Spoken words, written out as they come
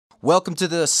Welcome to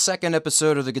the second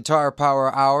episode of the Guitar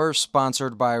Power Hour,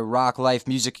 sponsored by Rock Life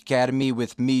Music Academy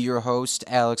with me, your host,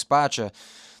 Alex Boccia.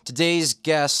 Today's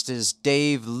guest is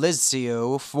Dave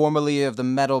Lizzio, formerly of the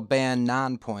metal band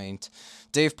Nonpoint.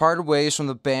 Dave parted ways from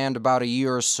the band about a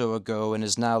year or so ago and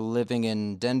is now living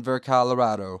in Denver,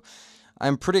 Colorado.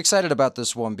 I'm pretty excited about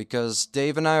this one because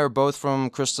Dave and I are both from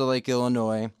Crystal Lake,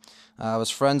 Illinois. I was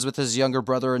friends with his younger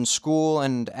brother in school,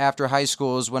 and after high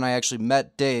school is when I actually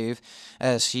met Dave,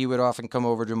 as he would often come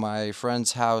over to my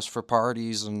friend's house for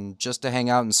parties and just to hang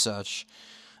out and such.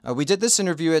 We did this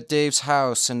interview at Dave's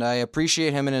house, and I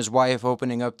appreciate him and his wife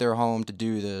opening up their home to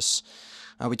do this.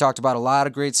 We talked about a lot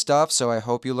of great stuff, so I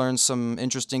hope you learned some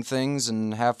interesting things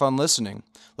and have fun listening.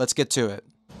 Let's get to it.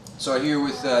 So I'm here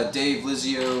with Dave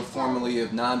Lizzio, formerly of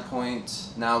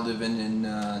Nonpoint, now living in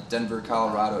Denver,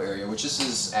 Colorado area, which this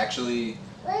is actually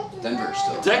Denver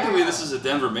still. Technically, this is a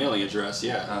Denver mailing address,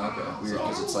 yeah. Oh, okay. Weird,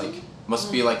 because it's like,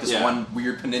 must be like this one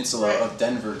weird peninsula of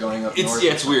Denver going up north.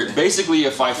 Yeah, it's weird. Basically,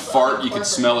 if I fart, you can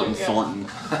smell it in Thornton.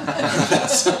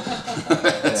 That's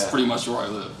pretty much where I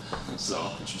live. So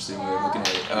interesting way of looking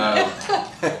at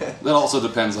it. That also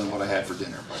depends on what I had for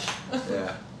dinner. But.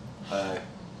 Yeah.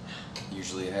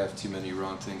 Usually have too many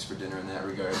wrong things for dinner in that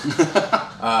regard.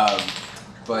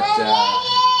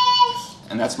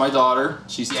 And that's my daughter.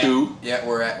 She's 2. Yeah,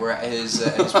 we're at his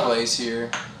place here,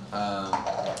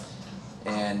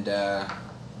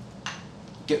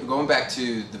 going back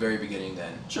to the very beginning.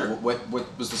 Then, sure. What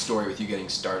was the story with you getting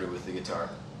started with the guitar?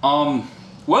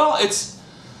 Well,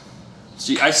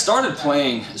 I started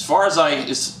playing as far as I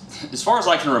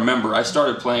can remember. I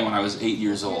started playing when I was 8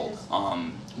 years old.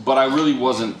 But I really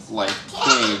wasn't like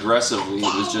playing aggressively.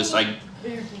 It was just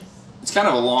it's kind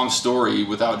of a long story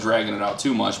without dragging it out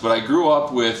too much. But I grew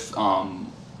up with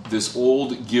this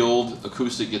old Guild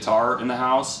acoustic guitar in the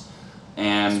house,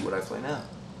 and that's what I play now.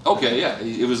 Okay, yeah,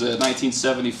 it was a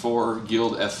 1974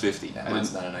 Guild F50. Yeah,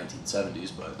 mine's not a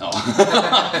 1970s, but no.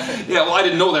 Yeah, well, I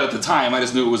didn't know that at the time. I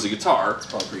just knew it was a guitar. It's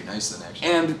probably pretty nice then, actually.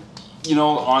 And you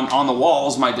know, on the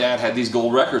walls, my dad had these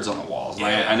gold records on the walls.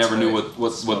 Yeah, I never knew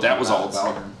what that was all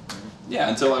about. Yeah,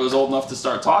 until I was old enough to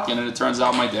start talking, and it turns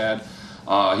out my dad,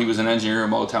 he was an engineer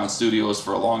in Motown Studios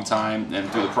for a long time, and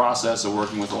through the process of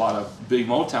working with a lot of big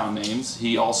Motown names,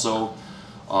 he also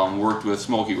worked with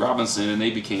Smokey Robinson, and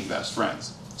they became best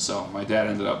friends. So my dad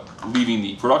ended up leaving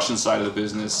the production side of the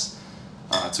business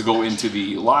to go into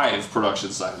the live production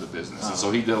side of the business, and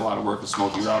so he did a lot of work with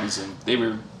Smokey Robinson. They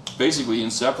were basically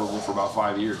inseparable for about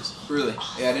 5 years. Really?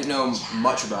 Yeah, I didn't know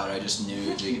much about it. I just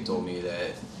knew Jake had told me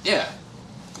that. Yeah,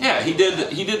 he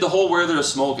did the whole Where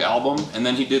There's Smoke album, and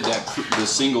then he did the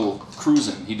single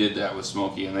Cruisin'. He did that with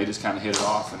Smokey, and they just kind of hit it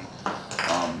off and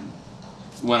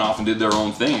went off and did their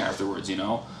own thing afterwards. You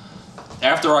know,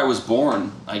 after I was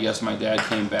born, I guess my dad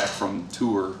came back from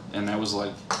tour, and I was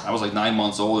like 9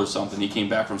 months old or something. He came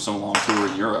back from some long tour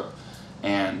in Europe.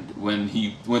 And when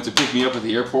he went to pick me up at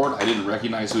the airport, I didn't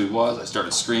recognize who he was. I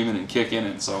started screaming and kicking,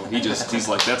 and so he's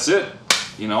like, that's it.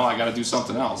 You know, I got to do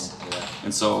something else. Yeah.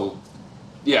 And so,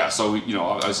 you know,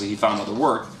 obviously he found other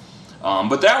work.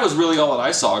 But that was really all that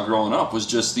I saw growing up, was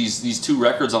just these 2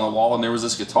 records on the wall, and there was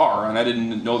this guitar, and I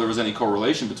didn't know there was any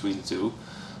correlation between the two,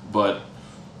 but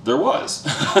there was.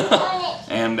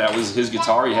 And that was his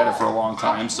guitar. He had it for a long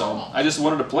time, so I just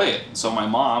wanted to play it. So my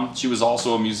mom, she was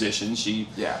also a musician. She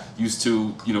used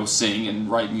to, you know, sing and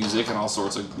write music and all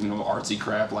sorts of, you know, artsy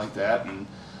crap like that. And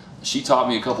she taught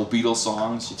me a couple Beatles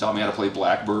songs. She taught me how to play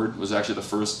Blackbird. It was actually the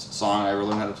first song I ever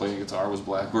learned how to play a guitar, was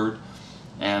Blackbird.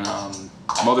 And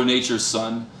Mother Nature's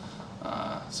Son.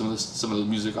 Some of the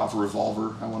music off of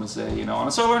Revolver, I want to say, you know.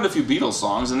 And so I learned a few Beatles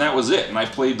songs, and that was it. And I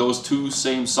played those 2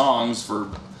 same songs for,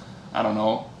 I don't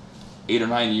know, 8 or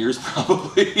 9 years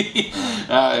probably.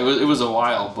 It was a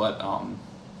while, but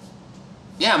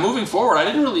yeah. Moving forward, I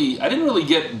didn't really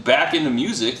get back into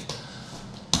music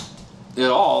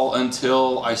at all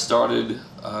until I started.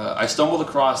 I stumbled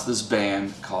across this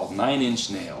band called 9 Inch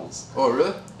Nails. Oh,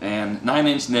 really? And 9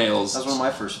 Inch Nails. That's one of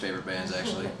my first favorite bands,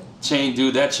 actually.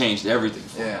 That changed everything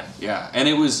for me. Yeah. And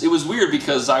it was weird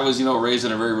because I was, you know, raised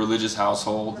in a very religious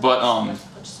household, but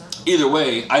either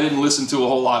way, I didn't listen to a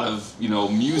whole lot of, you know,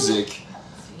 music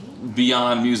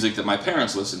beyond music that my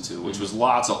parents listened to, which was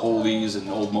lots of oldies and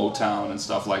old Motown and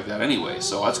stuff like that anyway.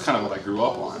 So that's kind of what I grew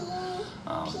up on.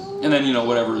 And then, you know,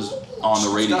 whatever's on the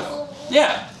radio.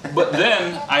 Yeah. But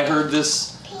then I heard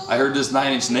this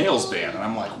 9 Inch Nails band, and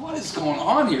I'm like, what is going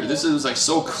on here? This is like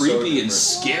so creepy and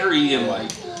scary, and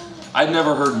like I'd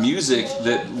never heard music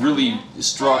that really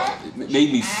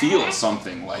made me feel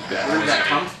something like that. Where did that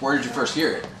come from? Where did you first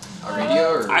hear it? A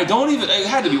radio? Or? I don't even, it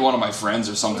had to be one of my friends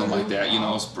or something like that, you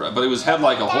know, but it was Head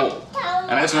Like a Hole.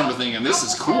 And I just remember thinking, this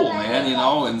is cool, man, you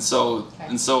know. And so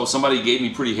somebody gave me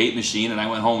Pretty Hate Machine, and I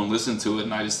went home and listened to it,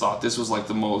 and I just thought this was like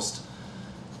the most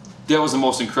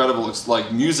incredible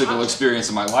like musical experience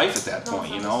of my life at that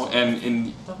point, you know.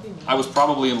 And I was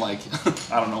probably in like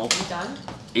I don't know,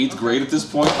 8th grade at this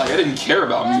point. Like I didn't care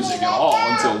about music at all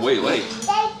until way late.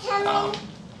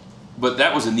 But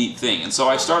that was a neat thing, and so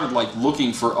I started like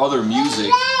looking for other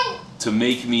music to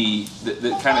make me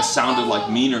that kind of sounded like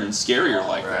meaner and scarier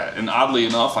like that. And oddly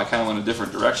enough, I kind of went a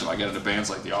different direction. I got into bands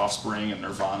like The Offspring and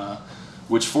Nirvana,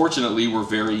 which fortunately were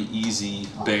very easy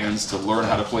bands to learn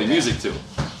how to play music to.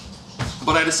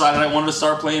 But I decided I wanted to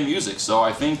start playing music, so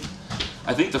I think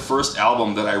the first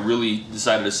album that I really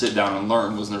decided to sit down and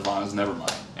learn was Nirvana's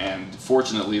Nevermind. And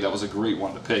fortunately, that was a great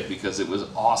one to pick because it was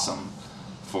awesome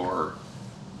for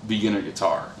beginner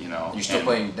guitar, you know. You're still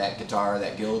playing that guitar,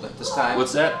 that Guild at this time?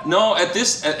 What's that? No, at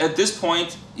this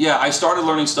point, yeah, I started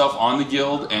learning stuff on the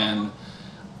Guild, and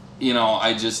you know,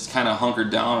 I just kind of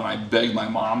hunkered down and I begged my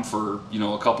mom for, you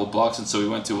know, a couple bucks, and so we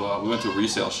went to a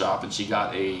resale shop, and she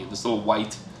got this little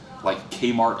white like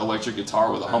Kmart electric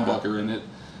guitar with a humbucker in it,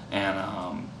 and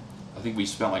I think we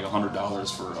spent like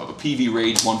 $100 for a PV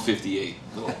Rage 158,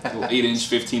 little 8-inch,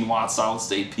 15-watt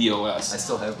solid-state POS. I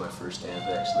still have my first amp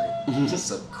actually,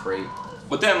 just a crate.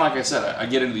 But then, like I said, I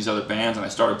get into these other bands and I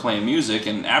started playing music,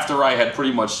 and after I had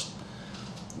pretty much,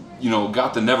 you know,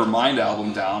 got the Nevermind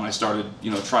album down, I started, you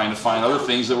know, trying to find other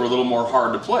things that were a little more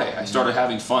hard to play. I started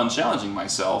having fun challenging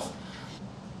myself.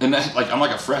 And that, like, I'm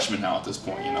like a freshman now at this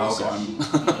point, you know, okay. So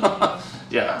I'm,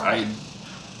 yeah,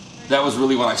 that was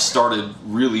really when I started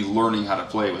really learning how to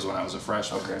play, was when I was a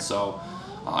freshman. Okay. So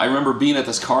I remember being at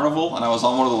this carnival, and I was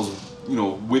on one of those, you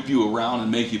know, whip you around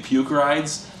and make you puke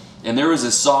rides, and there was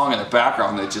this song in the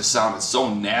background that just sounded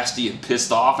so nasty and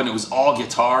pissed off, and it was all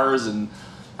guitars, and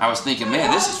I was thinking, man,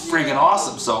 this is freaking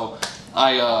awesome. So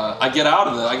I get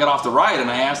off the ride,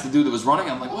 and I asked the dude that was running,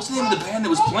 I'm like, what's the name of the band that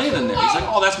was playing in there? He's like,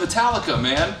 oh, that's Metallica,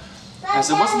 man. I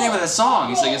said, what's the name of that song?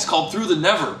 He's like, it's called Through the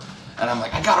Never. And I'm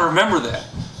like, I gotta remember that.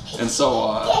 And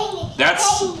so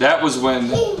that was when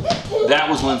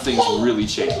things really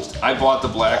changed. I bought the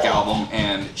Black Album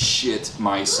and shit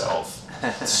myself.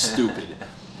 Stupid.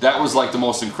 That was like the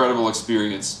most incredible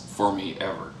experience for me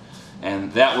ever.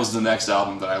 And that was the next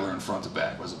album that I learned front to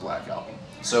back, was a Black Album.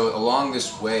 So along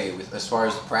this way, as far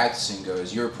as the practicing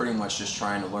goes, you were pretty much just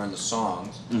trying to learn the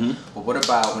songs. Mm-hmm. But what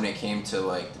about when it came to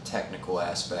like the technical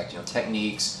aspect? You know,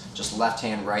 techniques, just left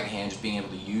hand, right hand, just being able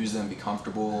to use them, be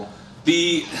comfortable.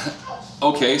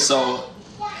 Okay, so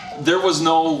there was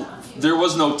no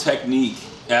technique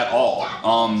at all.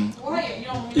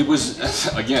 It was,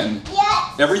 again,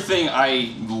 everything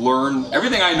I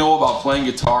know about playing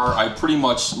guitar, I pretty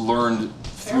much learned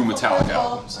through Metallica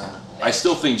albums. I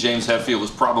still think James Hetfield is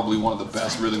probably one of the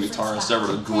best rhythm guitarists ever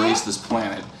to grace this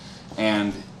planet,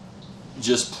 and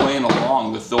just playing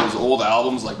along with those old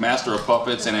albums like Master of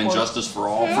Puppets and Injustice for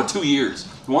All for 2 years.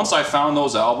 Once I found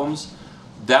those albums,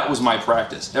 that was my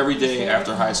practice. Every day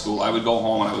after high school, I would go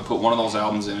home and I would put one of those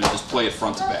albums in and just play it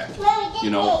front to back.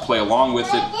 You know, play along with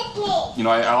it. You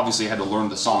know, I obviously had to learn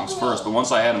the songs first, but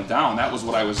once I had them down, that was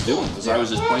what I was doing, because I was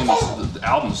just playing the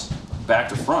albums back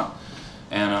to front.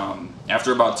 And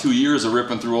after about 2 years of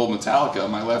ripping through old Metallica,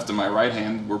 my left and my right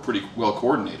hand were pretty well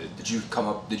coordinated. Did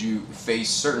you face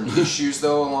certain issues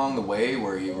though along the way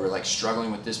where you were like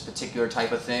struggling with this particular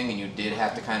type of thing and you did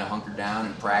have to kind of hunker down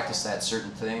and practice that certain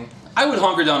thing? I would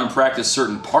hunker down and practice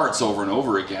certain parts over and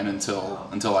over again until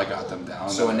I got them down.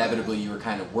 So inevitably you were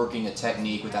kind of working a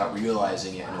technique without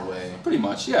realizing it in a way. Pretty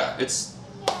much, yeah.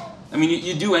 I mean,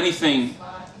 you do anything,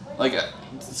 like,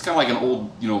 it's kind of like an old,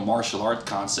 you know, martial art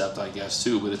concept, I guess,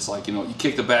 too, but it's like, you know, you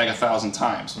kick the bag 1,000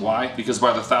 times. Why? Because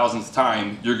by the 1,000th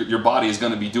time, your body is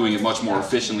going to be doing it much more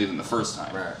efficiently than the first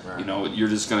time. Right. You know,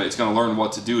 it's going to learn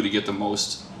what to do to get the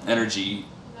most energy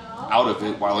out of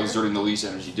it while exerting the least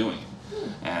energy doing it.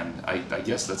 And I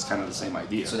guess that's kind of the same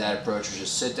idea. So that approach was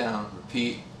just sit down,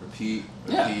 repeat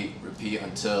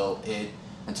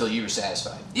until you were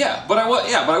satisfied. Yeah, but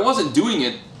I wasn't doing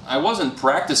it. I wasn't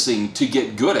practicing to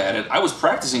get good at it. I was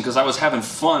practicing because I was having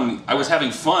fun. I was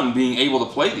having fun being able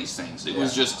to play these things. It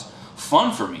was just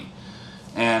fun for me,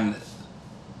 and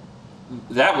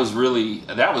that was really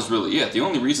it. The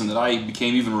only reason that I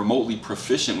became even remotely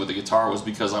proficient with the guitar was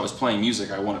because I was playing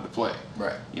music I wanted to play.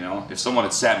 Right. You know, if someone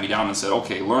had sat me down and said,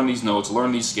 "Okay, learn these notes,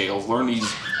 learn these scales, learn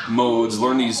these modes,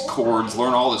 learn these chords,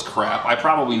 learn all this crap," I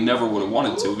probably never would have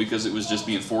wanted to, because it was just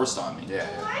being forced on me. Yeah.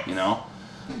 You know.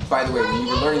 By the way, when you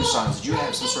were learning songs, did you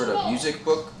have some sort of music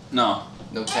book? No.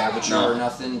 No tablature or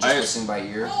nothing, just listening by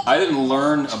ear? I didn't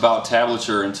learn about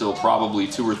tablature until probably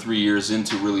 2 or 3 years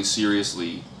into really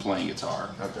seriously playing guitar.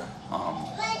 Okay.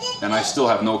 And I still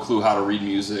have no clue how to read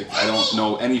music. I don't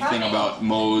know anything about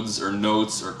modes or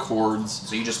notes or chords.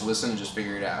 So you just listen and just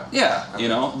figure it out? Yeah, okay. You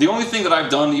know. The only thing that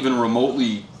I've done even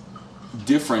remotely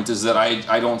different is that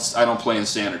I don't play in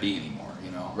standard E anymore.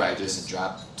 You know. Right. Just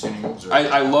drop tuning.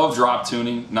 I love drop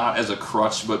tuning, not as a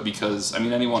crutch, but because I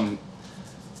mean anyone.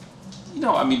 You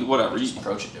know, I mean, whatever. Just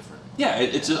approach it different. Yeah,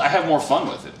 it's just, I have more fun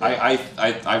with it.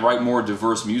 I write more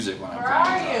diverse music when I'm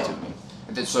playing drop tuning.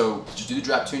 And then, so, did you do the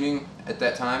drop tuning at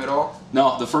that time at all?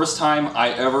 No, the first time I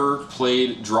ever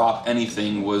played drop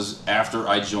anything was after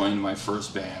I joined my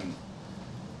first band,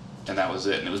 and that was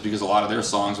it. And it was because a lot of their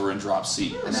songs were in drop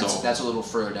C. And that's a little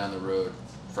further down the road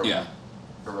from yeah.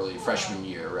 early freshman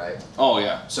year, right? Oh,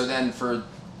 yeah. So then for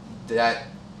that,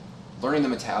 learning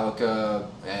the Metallica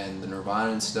and the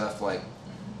Nirvana and stuff, like...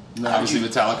 Obviously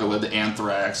Metallica led to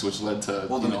Anthrax, which led to...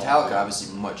 Well, the Metallica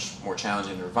obviously much more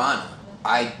challenging than Nirvana.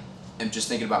 I am just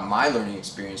thinking about my learning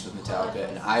experience with Metallica,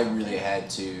 and I really had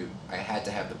to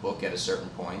have the book at a certain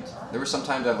point. There were some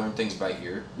times I learned things by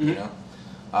ear, you know?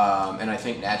 And I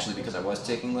think naturally, because I was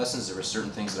taking lessons, there were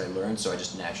certain things that I learned, so I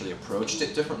just naturally approached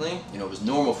it differently. You know, it was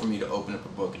normal for me to open up a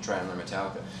book and try and learn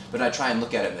Metallica. But I try and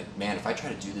look at it like, man, if I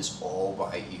try to do this all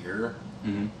by ear,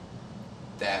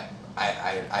 that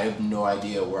I have no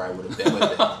idea where I would have been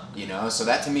with it, you know? So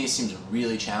that to me seems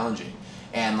really challenging.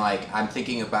 And like, I'm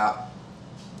thinking about,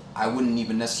 I wouldn't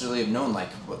even necessarily have known, like,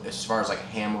 as far as like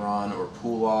hammer-on or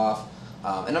pull-off.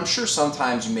 And I'm sure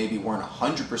sometimes you maybe weren't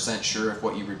 100% sure if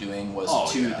what you were doing was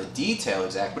the detail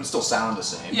exact, but it still sounded the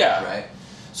same, right?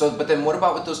 So, but then what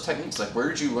about with those techniques? Like, where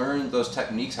did you learn those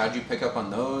techniques? How did you pick up on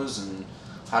those? And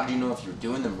how did you know if you were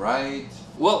doing them right?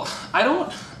 Well, I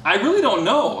really don't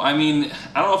know. I mean,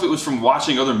 I don't know if it was from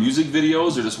watching other music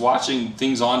videos or just watching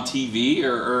things on TV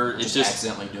or it's just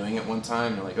accidentally doing it one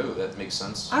time. You're like, oh, that makes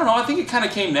sense. I don't know. I think it kind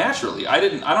of came naturally. I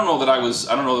don't know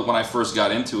that when I first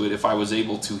got into it, if I was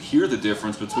able to hear the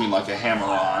difference between like a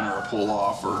hammer-on or a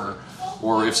pull-off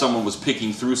or if someone was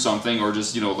picking through something or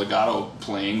just, you know, legato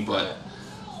playing. But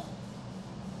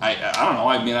I don't know.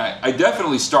 I mean, I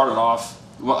definitely started off.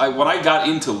 Well, when I got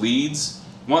into leads,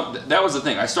 that was the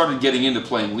thing. I started getting into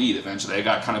playing lead eventually. I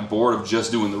got kind of bored of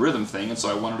just doing the rhythm thing, and so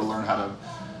I wanted to learn how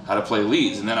to play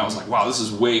leads. And then I was like, wow, this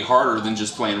is way harder than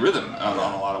just playing rhythm in a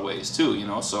lot of ways too. You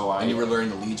know, and you were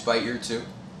learning the leads by ear too.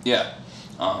 Yeah.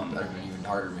 That would have been even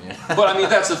harder, man. But I mean,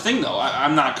 that's the thing though.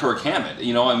 I'm not Kirk Hammett.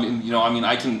 You know, I mean,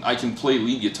 I can play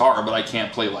lead guitar, but I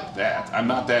can't play like that. I'm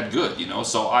not that good. You know,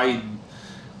 so I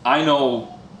knew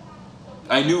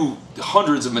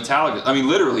hundreds of Metallica. I mean,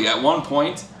 literally, at one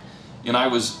point, and I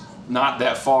was not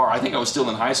that far, I think I was still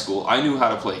in high school, I knew how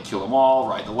to play Kill 'Em All,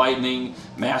 Ride the Lightning,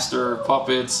 Master,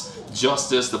 Puppets,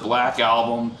 Justice, the Black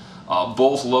Album,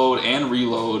 both Load and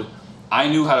Reload. I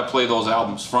knew how to play those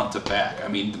albums front to back. I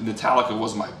mean, Metallica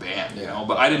was my band, you know,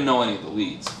 but I didn't know any of the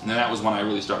leads. And that was when I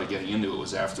really started getting into it,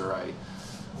 was after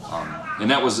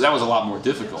and that was a lot more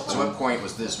difficult. So what point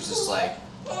was this? Was this like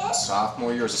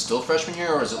sophomore year? Is it still freshman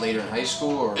year, or is it later in high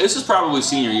school? Or this is probably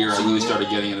senior year. I really started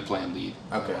getting into playing lead.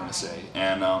 Okay. I'm gonna say,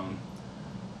 and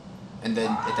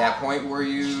then at that point, did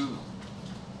you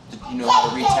know how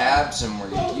to read tabs, and were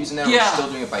you using that? Or were you still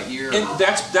doing it by ear? And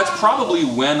that's probably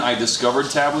when I discovered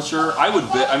tablature. I would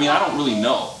bet. I mean, I don't really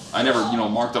know. I never,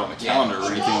 marked it on the calendar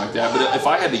or anything like that. But if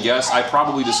I had to guess, I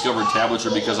probably discovered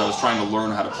tablature because I was trying to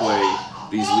learn how to play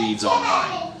these leads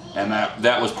online. And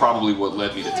that was probably what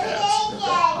led me to tabs.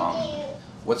 Okay.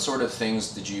 What sort of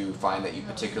things did you find that you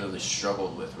particularly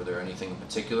struggled with? Were there anything in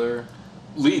particular?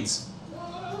 Leads.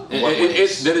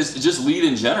 That is just lead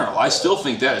in general. I still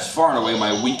think that is far and away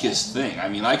my weakest thing. I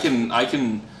mean, I can.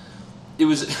 It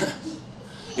was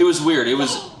it was weird. It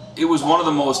was one of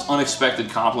the most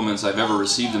unexpected compliments I've ever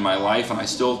received in my life, and I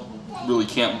still really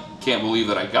can't believe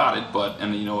that I got it. But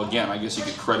again, I guess you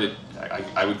could credit.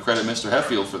 I would credit Mr.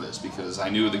 Hetfield for this because I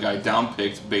knew the guy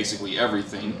downpicked basically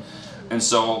everything, and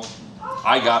so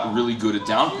I got really good at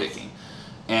downpicking,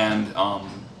 and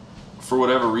for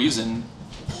whatever reason,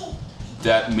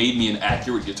 that made me an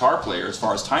accurate guitar player as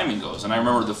far as timing goes. And I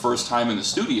remember the first time in the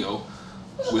studio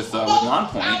with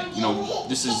Nonpoint.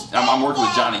 I'm working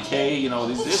with Johnny K.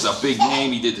 This is a big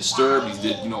name. He did Disturbed. He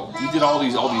did all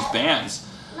these bands.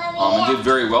 And did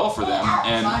very well for them.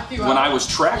 And when I was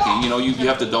tracking, you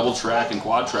have to double track and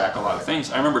quad track a lot of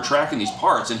things. I remember tracking these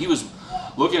parts, and he was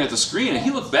looking at the screen, and he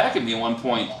looked back at me at one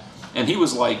point, and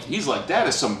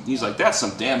that's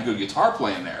some damn good guitar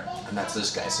playing there. And that's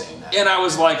this guy saying that. And I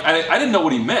was like, I didn't know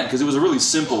what he meant because it was a really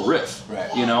simple riff.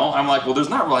 Right. You know, I'm like, well, there's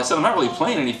not really. I said, I'm not really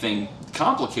playing anything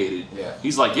complicated. Yeah.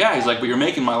 He's like, yeah. He's like, but you're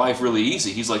making my life really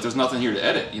easy. He's like, there's nothing here to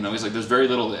edit. You know, he's like, there's very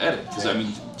little to edit. Because I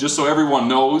mean, just so everyone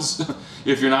knows,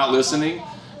 if you're not listening,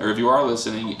 or if you are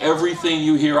listening, everything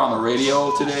you hear on the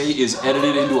radio today is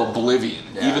edited into oblivion.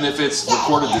 Yeah. Even if it's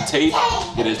recorded to tape,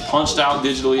 it is punched out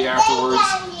digitally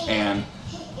afterwards and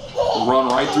run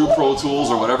right through Pro Tools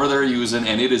or whatever they're using,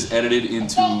 and it is edited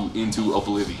into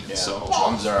oblivion. Yeah. So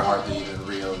drums are hard to even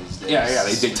reel these days. yeah,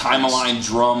 they time-aligned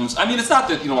drums. I mean, it's not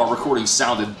that, you know, our recording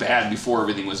sounded bad before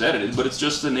everything was edited, but it's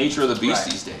just the nature of the beast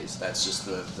these days. That's just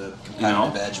the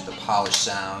competitive edge of the polished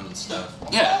sound and stuff.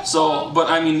 Yeah. So, but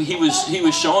I mean, he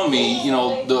was showing me, you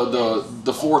know,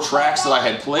 the 4 tracks that I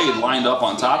had played lined up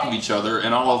on top of each other,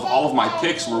 and all of my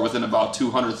picks were within about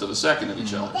 2/100ths of a second of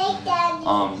each other.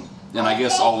 And I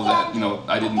guess all of that, you know,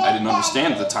 I didn't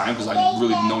understand at the time because I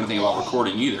really didn't know anything about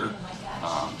recording either.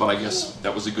 But I guess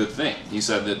that was a good thing. He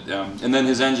said that, and then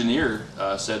his engineer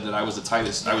said that I was the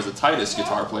tightest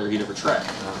guitar player he'd ever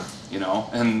tracked. You know,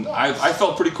 and I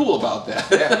felt pretty cool about that.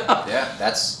 yeah.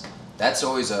 That's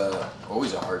always a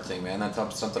hard thing, man.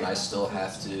 That's something I still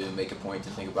have to make a point to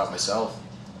think about myself.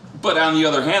 But on the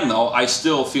other hand, though, I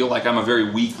still feel like I'm a very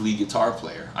weak lead guitar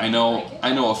player. I know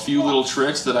a few little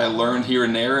tricks that I learned here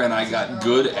and there, and I got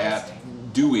good at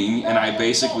doing, and I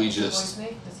basically just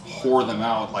whore them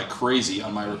out like crazy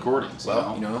on my recordings.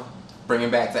 Well, you know, bringing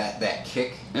back that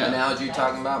kick analogy you're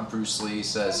talking about, Bruce Lee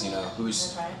says, you know,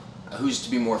 who's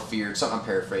to be more feared? Something I'm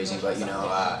paraphrasing, but you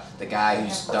know, the guy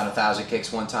who's done 1,000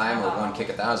 kicks one time or one kick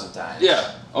 1,000 times.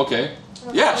 Yeah. Okay.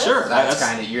 Yeah, sure. That's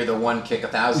kind of, you're the one kick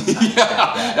 1,000 times.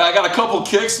 Yeah, I got a couple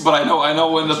kicks, but I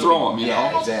know when to throw them. You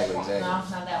know. Exactly. No, not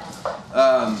that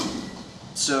one.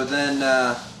 So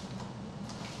then,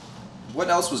 what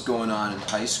else was going on in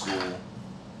high school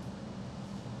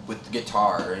with the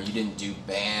guitar? You didn't do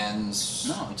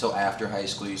bands until after high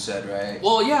school, you said, right?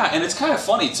 Well, yeah, and it's kind of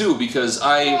funny too because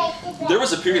there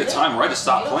was a period of time where I just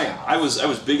stopped playing. I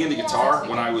was big into guitar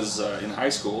when I was in high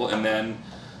school, and then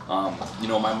you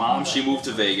know, my mom, she moved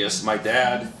to Vegas. My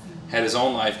dad had his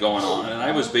own life going on, and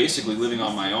I was basically living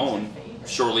on my own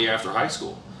shortly after high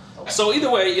school. So either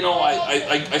way, you know,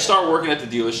 I started working at the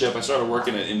dealership. I started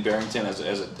working in Barrington as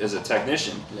a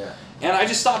technician, and I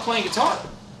just stopped playing guitar.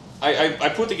 I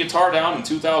put the guitar down in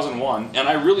 2001, and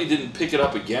I really didn't pick it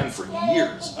up again for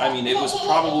years. I mean, it was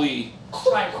probably...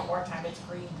 Try it one more time, it's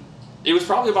green. It was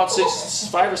probably about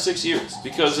 5 or 6 years,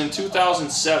 because in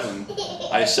 2007,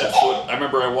 I set foot... I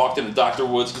remember I walked into Dr.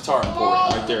 Wood's Guitar Emporium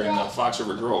right there in Fox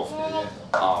River Grove,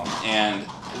 and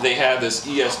they had this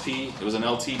ESP. It was an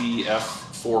LTD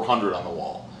F400 on the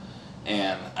wall,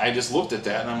 and I just looked at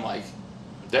that, and I'm like,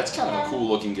 that's kind of a cool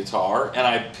looking guitar, and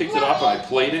I picked it up and I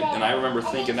played it, and I remember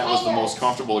thinking that was the most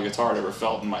comfortable guitar I'd ever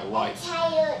felt in my life.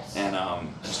 And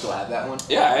you still have that one?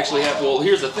 yeah, I actually have. Well,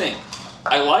 here's the thing,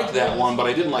 I liked that one, but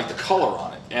I didn't like the color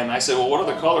on it. And I said, well, what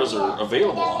other colors are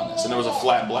available on this? And there was a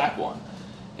flat black one,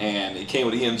 and it came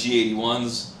with EMG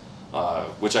 81s,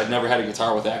 which I'd never had a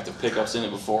guitar with active pickups in it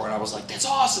before, and I was like, that's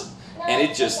awesome. And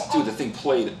it just, dude, the thing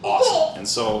played awesome. And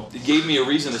so it gave me a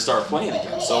reason to start playing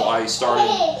again. So I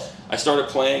started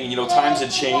playing, and you know, times had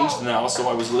changed now, so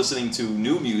I was listening to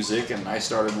new music, and I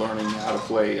started learning how to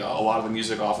play a lot of the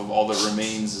music off of All That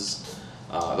Remains is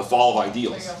The Fall of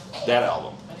Ideals, that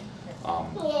album,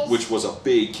 which was a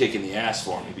big kick in the ass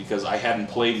for me because I hadn't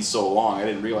played in so long. I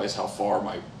didn't realize how far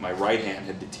my right hand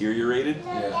had deteriorated,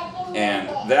 and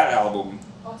that album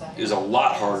is a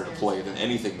lot harder to play than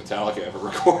anything Metallica ever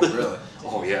recorded. Really?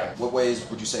 Oh yeah. What ways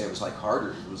would you say it was like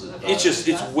harder? Was it?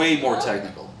 It's way more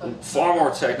technical, far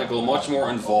more technical, much more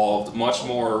involved, much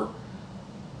more.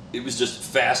 It was just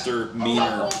faster,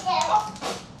 meaner,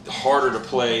 harder to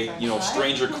play. You know,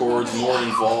 stranger chords, more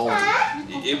involved.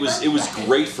 It was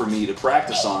great for me to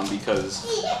practice on because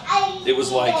it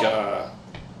was like. I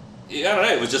don't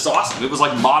know. It was just awesome. It was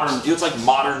like modern. It was like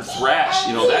modern thrash.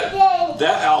 You know,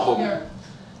 that album.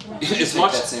 It's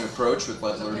much that same approach with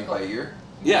like learning by ear.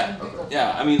 Yeah,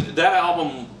 yeah. I mean, that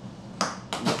album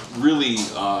really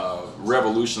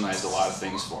revolutionized a lot of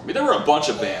things for me. There were a bunch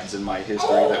of bands in my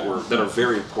history that are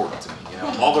very important to me. You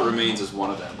know, All That Remains is one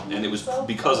of them, and it was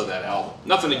because of that album.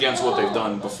 Nothing against what they've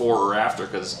done before or after,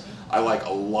 because I like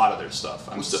a lot of their stuff.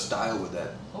 What style would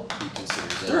that be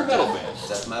considered? They're a metal band.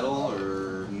 Death metal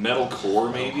or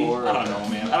metalcore maybe? Metalcore, I don't know,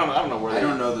 man. I don't know where. I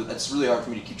don't know. It's really hard for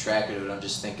me to keep track of it. I'm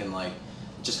just thinking like.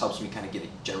 It just helps me kind of get a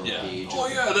general gauge. Oh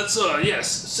yeah, that's yes,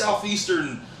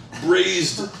 southeastern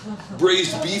braised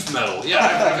beef metal. Yeah,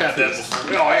 I've had that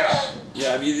before. Oh yeah.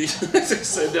 Yeah, I mean,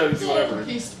 whatever.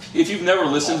 If you've never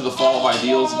listened to The Fall of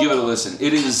Ideals, give it a listen.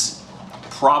 It is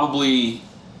probably,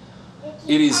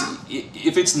 it is,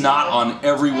 if it's not on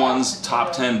everyone's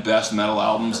top 10 best metal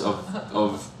albums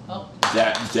of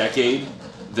that decade,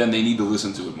 then they need to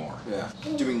listen to it more. Yeah.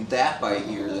 Doing that by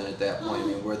ear then at that point, I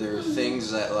mean, were there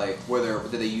things that like,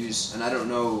 did they use, and I don't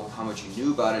know how much you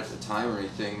knew about it at the time or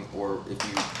anything, or if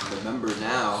you remember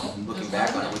now, looking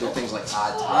back on it, were there things like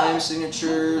odd time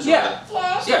signatures? Yeah.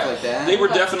 Or stuff like that? They were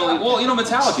definitely, well, you know,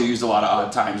 Metallica used a lot of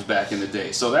odd times back in the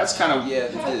day, so that's kind of, yeah,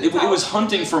 they did. It was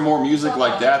hunting for more music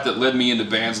like that led me into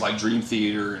bands like Dream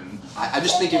Theater and... I'm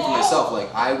just thinking for myself,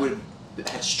 like, I would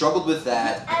have struggled with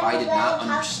that if I did not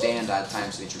understand odd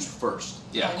time signatures first.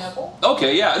 Yeah.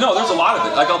 Okay, yeah. No, there's a lot of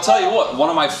it. Like, I'll tell you what, one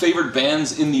of my favorite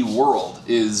bands in the world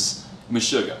is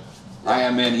Meshuggah. I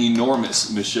am an enormous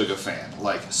Meshuggah fan,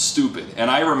 like, stupid. And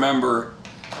I remember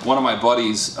one of my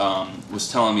buddies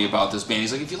was telling me about this band.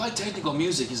 He's like, if you like technical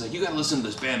music, he's like, you gotta listen to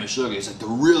this band Meshuggah. He's like, they're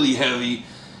really heavy.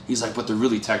 He's like, but they're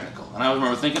really technical. And I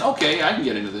remember thinking, okay, I can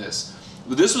get into this.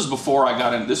 But this was before I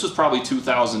got in. This was probably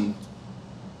 2002.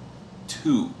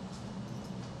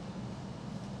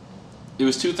 It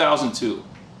was 2002.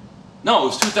 No, it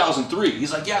was 2003.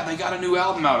 He's like, yeah, they got a new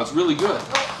album out. It's really good.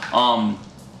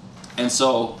 And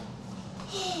so,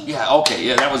 yeah, okay,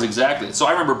 yeah, that was exactly it. So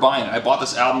I remember buying it. I bought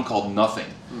this album called Nothing.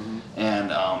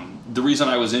 And the reason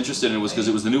I was interested in it was because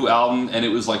it was the new album, and it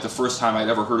was like the first time I'd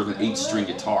ever heard of an 8-string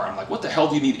guitar. I'm like, what the hell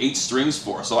do you need 8 strings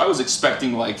for? So I was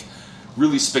expecting like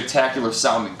really spectacular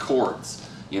sounding chords,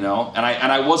 you know? And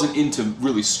I wasn't into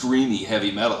really screamy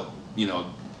heavy metal, you know,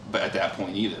 at that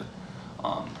point either.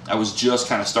 I was just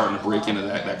kind of starting to break into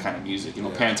that kind of music. You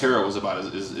know, Pantera was about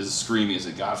as screamy as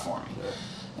it got for me.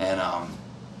 And,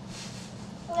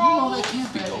 no, that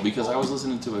can't be though, because I was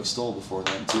listening to Extol before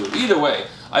then too. Either way,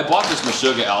 I bought this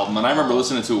Meshuggah album, and I remember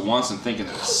listening to it once and thinking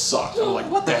that it sucked. I was like,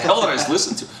 what the hell did I just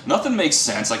listen to? Nothing makes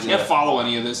sense. I can't follow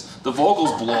any of this. The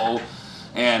vocals blow.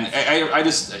 And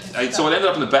so it ended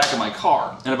up in the back of my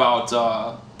car. And about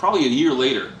probably a year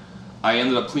later, I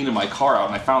ended up cleaning my car out,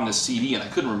 and I found this CD, and I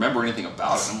couldn't remember anything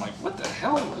about it. I'm like, what the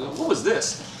hell? What was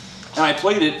this? And I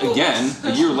played it again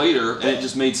a year later, and it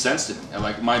just made sense to me. And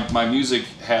like my music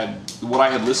what I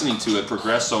had listening to had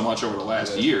progressed so much over the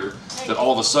last year that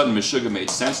all of a sudden Meshuggah made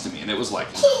sense to me, and it was like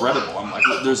incredible. I'm like,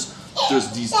 there's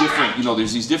these different, you know,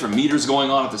 there's these different meters going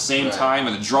on at the same time,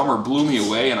 and the drummer blew me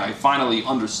away, and I finally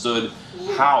understood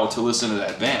how to listen to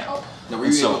that band. Now, were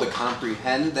you able to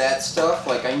comprehend that stuff?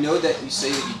 Like, I know that you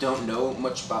say that you don't know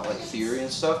much about like theory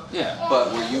and stuff. Yeah.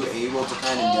 But were you able to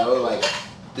kind of know like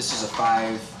this is a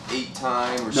 5/8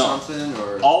 time or something?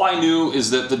 Or all I knew is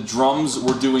that the drums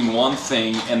were doing one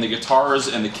thing, and the guitars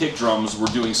and the kick drums were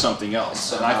doing something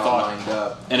else. And I thought, lined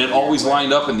up. And it always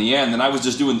lined up in the end. And I was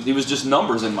just doing, it was just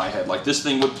numbers in my head. Like this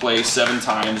thing would play 7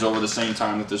 times over the same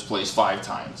time that this plays 5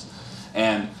 times.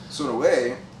 And so in a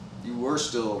way, you were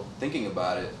still thinking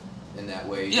about it in that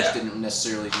way. You just didn't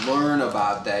necessarily learn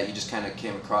about that. You just kind of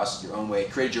came across it your own way,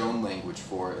 created your own language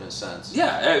for it in a sense.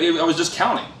 Yeah, I was just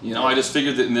counting. You know, I just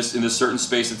figured that in this certain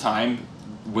space of time,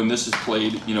 when this is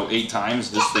played, you know, 8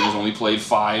 times, this thing is only played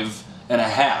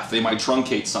 5.5. They might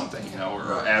truncate something, you know,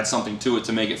 or add something to it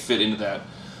to make it fit into that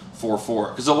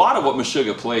 4/4. Because a lot of what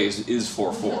Meshuggah plays is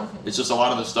 4/4. It's just a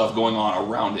lot of the stuff going on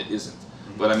around it isn't.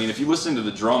 But I mean, if you listen to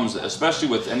the drums, especially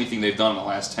with anything they've done in the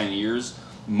last 10 years,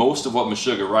 most of what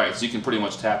Meshuggah writes, you can pretty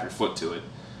much tap your foot to it,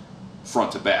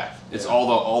 front to back. It's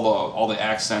all the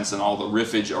accents and all the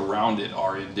riffage around it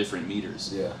are in different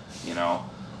meters. Yeah. You know,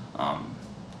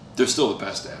 they're still the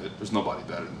best at it. There's nobody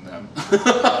better than them.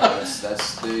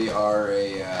 They are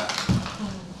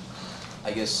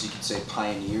I guess you could say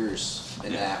pioneers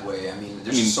in that way. I mean,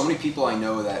 there's so many people I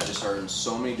know that just are in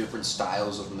so many different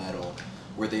styles of metal,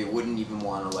 where they wouldn't even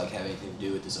want to like have anything to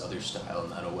do with this other style of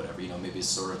metal, whatever, you know, maybe it's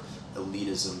sort of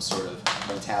elitism sort of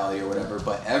mentality or whatever,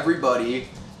 but everybody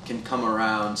can come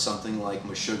around something like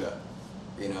Meshuggah,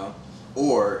 you know,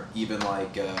 or even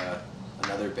like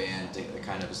another band that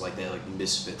kind of is like that, like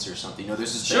Misfits or something, you know,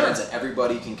 there's just bands that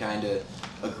everybody can kind of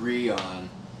agree on,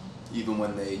 even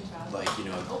when they, like, you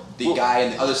know, the guy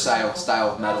in the other style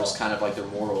of metal is kind of like their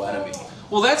mortal enemy.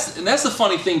 Well, that's the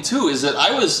funny thing too, is that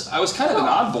I was kind of an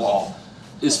oddball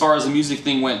as far as the music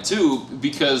thing went too,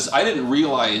 because I didn't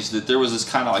realize that there was this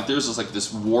kind of like,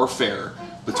 this warfare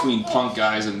between punk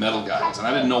guys and metal guys, and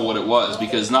I didn't know what it was,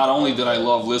 because not only did I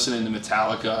love listening to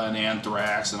Metallica and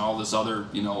Anthrax and all this other,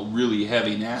 you know, really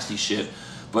heavy, nasty shit,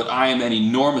 but I am an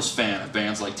enormous fan of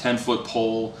bands like 10 Foot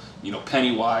Pole, you know,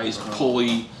 Pennywise,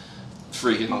 Pulley,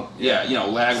 freaking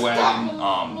Lagwagon.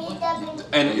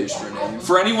 And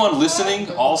for anyone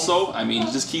listening, also, I mean,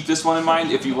 just keep this one in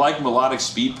mind. If you like melodic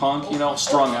speed punk,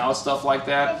 strung out stuff like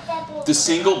that, the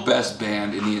single best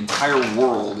band in the entire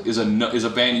world is a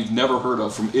band you've never heard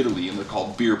of from Italy, and they're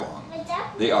called Cheesebone.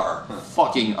 They are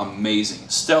fucking amazing.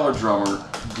 Stellar drummer,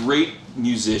 great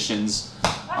musicians.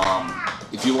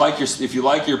 If you like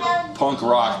your punk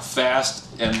rock fast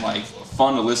and like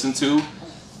fun to listen to,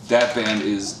 that band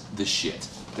is the shit.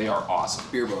 They are awesome.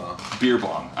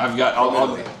 Cheesebone.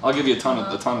 I'll give you a ton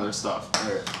of their stuff.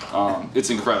 It's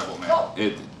incredible,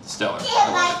 man. Stellar.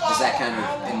 Is that kind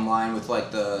of in line with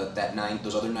like those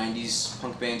other '90s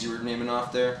punk bands you were naming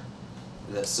off there?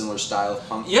 That similar style of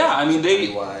punk? Yeah, I mean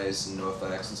Pennywise and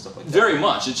NoFX and stuff like that. Very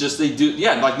much. It's just they do,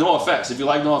 like NoFX. If you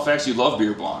like NoFX, you love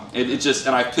Cheesebone.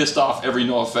 And I pissed off every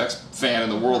NoFX fan in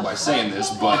the world by saying this,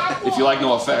 but if you like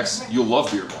NoFX, you'll love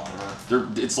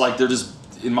Cheesebone. It's like they're just,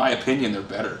 in my opinion, they're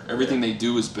better. Everything they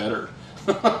do is better.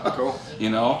 Cool.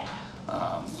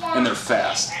 And they're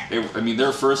fast.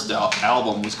 Their first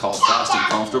album was called Fast and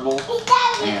Comfortable,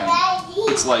 and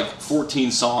it's like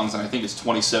 14 songs, and I think it's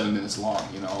 27 minutes long,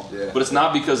 Yeah. But it's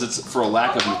not because it's for a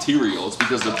lack of material, it's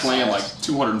because they're playing like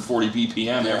 240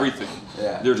 BPM, everything.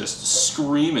 Yeah. They're just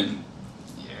screaming.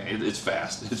 Yeah, it's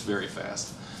fast. It's very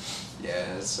fast.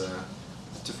 Yeah, it's a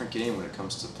different game when it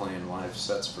comes to playing live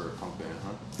sets for a punk band,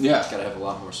 huh? Yeah. Gotta have a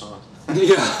lot more songs.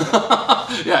 Yeah.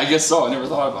 Yeah, I guess so. I never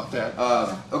thought about that.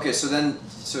 Okay, so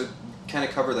kind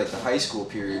of covered like the high school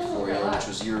period for you, which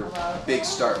was your big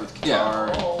start with guitar,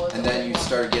 and then you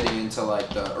started getting into like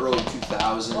the early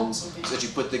 2000s, so that you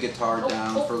put the guitar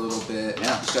down for a little bit,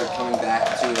 Yeah. you started coming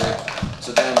back to it.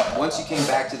 So then once you came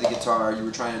back to the guitar, you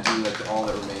were trying to do like the All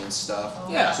That Remains stuff.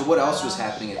 Yeah. So what else was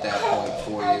happening at that point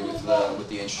for you with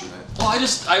the instrument? Well, I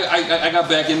got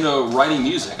back into writing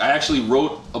music. I actually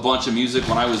wrote a bunch of music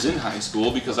when I was in high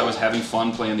school because I was having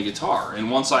fun playing the guitar.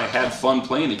 And once I had fun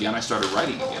playing again, I started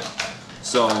writing again.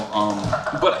 So,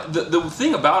 but the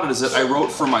thing about it is that I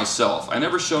wrote for myself. I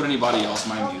never showed anybody else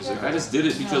my music. I just did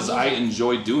it because I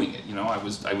enjoyed doing it. I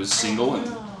was single, and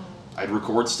I'd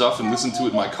record stuff and listen to it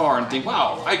in my car and think,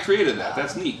 wow, I created that.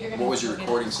 That's neat. What was your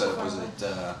recording setup? Was it?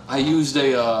 I used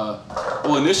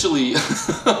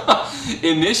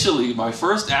initially my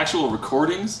first actual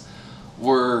recordings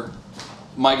were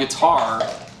my guitar.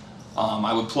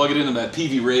 I would plug it into that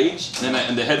PV Rage, and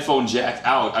the headphone jack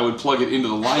out, I would plug it into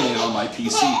the line-in on my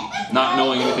PC, not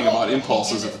knowing anything about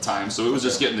impulses at the time, so it was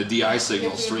just getting the DI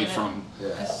signal straight from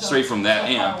that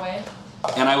amp.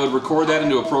 And I would record that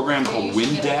into a program called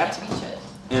WinDat,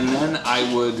 and then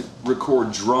I would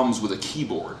record drums with a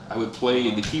keyboard. I would play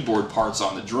the keyboard parts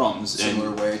on the drums.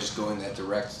 Similar way, just going that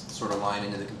direct sort of line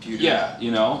into the computer. Yeah,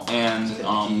 and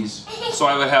so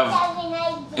I would have,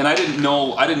 and I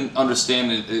didn't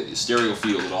understand the stereo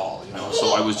field at all,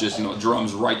 so I was just,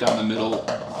 drums right down the middle,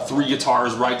 3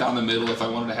 guitars right down the middle if I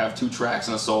wanted to have 2 tracks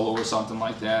and a solo or something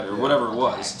like that, or whatever it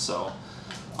was. So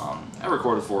I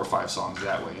recorded 4 or 5 songs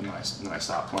that way, and then I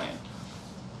stopped playing.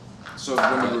 So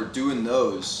when you were doing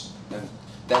those, and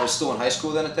that was still in high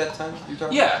school then at that time?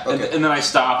 Yeah, okay. and then I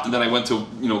stopped, and then I went to,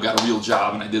 got a real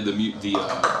job, and I did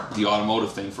the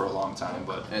automotive thing for a long time.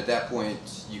 But and at that point,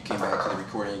 you came back to the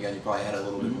recording again. You probably had a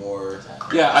little bit more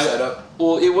setup.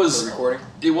 For the recording.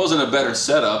 It wasn't a better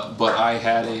setup, but I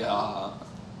had a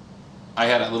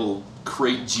little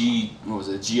crate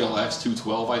GLX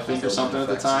 212, I think, or something at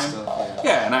the time.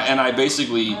 And I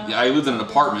basically, I lived in an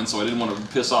apartment, so I didn't want to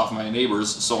piss off my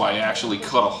neighbors, so I actually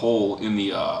cut a hole in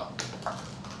the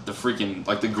freaking,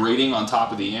 like the grating on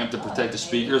top of the amp to protect the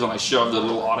speakers, and I shoved a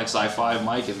little Audix i5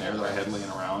 mic in there that I had laying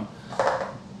around,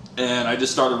 and I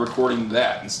just started recording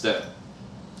that instead.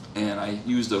 And I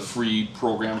used a free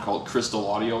program called Crystal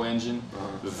Audio Engine,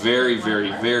 very,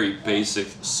 very, very basic,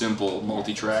 simple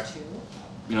multi-track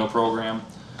program,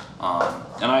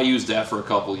 and I used that for a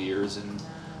couple years, and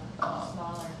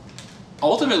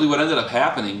ultimately what ended up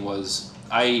happening was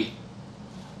I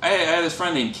had this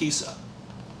friend named Kisa,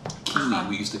 Keely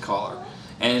we used to call her,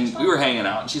 and we were hanging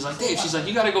out, and she's like, Dave,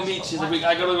 you gotta go meet, she's like,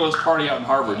 I gotta go to this party out in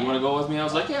Harvard, you wanna go with me? I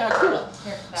was like, yeah, cool.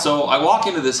 So I walk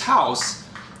into this house,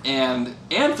 and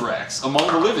Anthrax, Among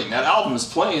the Living, that album is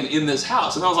playing in this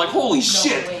house, and I was like, holy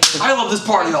shit, I love this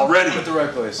party already. At the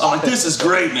right place. I'm like, this is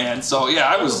great, man. So yeah,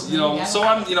 I was, so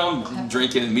I'm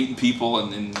drinking and meeting people,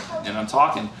 and I'm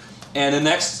talking, and the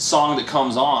next song that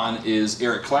comes on is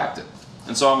Eric Clapton,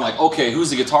 and so I'm like, okay, who's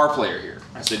the guitar player here?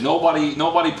 I said,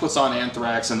 nobody puts on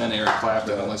Anthrax and then Eric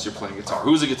Clapton unless you're playing guitar.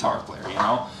 Who's the guitar player,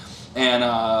 And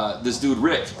this dude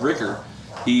Ricker.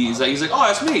 He's like, oh,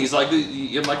 that's me.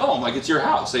 I'm like, oh, it's your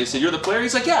house. They said, you're the player?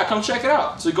 He's like, yeah, come check it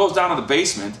out. So he goes down to the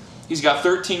basement, He's got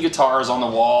 13 guitars on the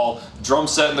wall, drum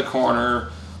set in the corner,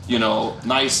 you know,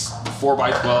 nice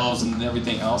 4x12s and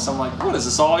everything else. I'm like, what is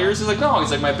this all yours? He's like, no.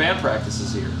 He's like, my band practice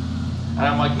is here. And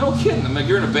I'm like, no kidding. I'm like,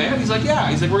 you're in a band? He's like, yeah.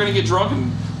 He's like, we're gonna get drunk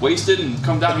and wasted and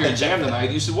come down here and jam tonight.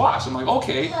 You should watch. I'm like,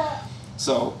 okay.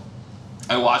 So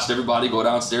I watched everybody go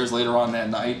downstairs later on that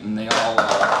night, and they all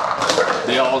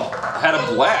had a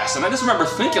blast. And I just remember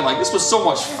thinking, like, this was so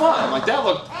much fun. I'm like, that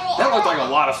looked like a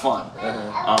lot of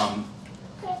fun.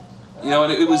 You know,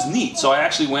 and it was neat. So I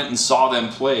actually went and saw them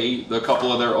play a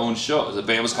couple of their own shows. The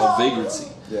band was called Vagrancy.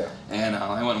 Yeah. And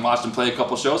I went and watched them play a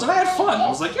couple shows, and I had fun. I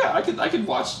was like, yeah, I could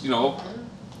watch, you know,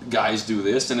 guys do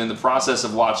this. And in the process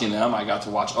of watching them, I got to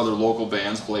watch other local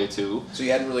bands play too. So you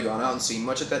hadn't really gone out and seen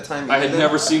much at that time? I had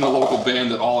never seen a local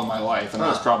band at all in my life, and I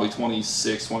was probably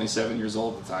 26, 27 years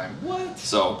old at the time. What?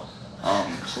 So,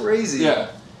 crazy.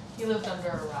 Yeah. He lived under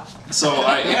a rock. So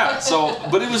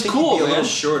but it was cool, a little man.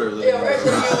 shorter.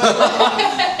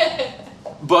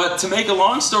 But to make a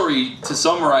long story, to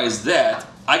summarize that,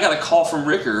 I got a call from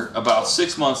Ricker about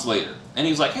 6 months later, and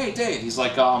he was like, "Hey, Dave," he's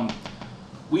like,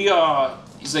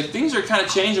 he's like, things are kind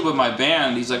of changing with my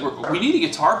band. He's like, we need a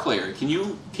guitar player. Can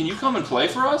you come and play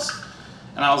for us?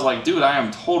 And I was like, dude, I am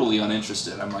totally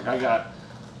uninterested. I'm like, I've got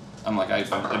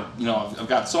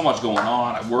so much going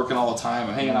on. I'm working all the time.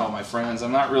 I'm hanging out with my friends.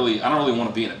 I don't really want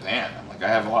to be in a band. I'm like, I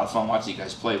have a lot of fun watching you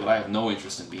guys play, but I have no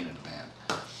interest in being in a band.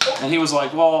 And he was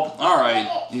like, well, all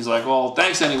right. He's like, well,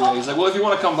 thanks anyway. He's like, well, if you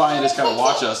want to come by and just kind of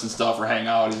watch us and stuff or hang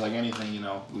out, he's like, anything, you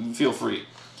know, feel free.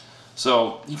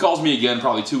 So he calls me again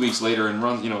probably 2 weeks later and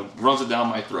runs it down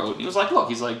my throat. He was like, look,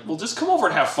 he's like, well, just come over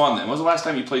and have fun then. When was the last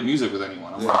time you played music with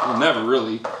anyone? I'm like, well, never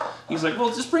really. He's like, well,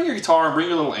 just bring your guitar and bring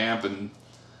your little amp, and,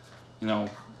 you know,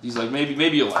 he's like,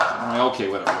 maybe you'll like it. I'm like, okay,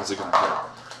 whatever, what's it going to hurt?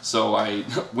 So I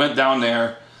went down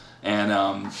there, and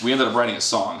we ended up writing a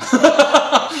song.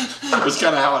 It was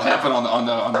kind of how it happened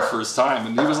on the first time.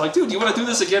 And he was like, dude, do you want to do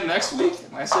this again next week?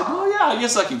 And I said, well, yeah, I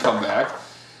guess I can come back.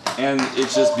 And it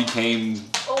just became...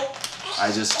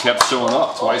 I just kept showing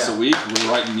up twice a week. We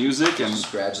were writing music, and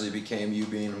just gradually became you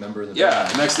being a member of the band. Yeah.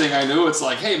 The next thing I knew, it's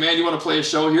like, hey man, you want to play a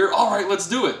show here? All right, let's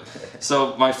do it.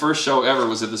 So my first show ever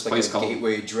was at this place called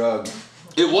Gateway Drug.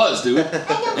 It was, dude.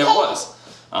 It was.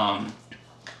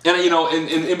 And you know,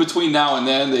 in between now and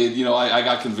then, I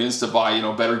got convinced to buy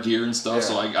better gear and stuff.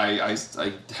 Yeah. So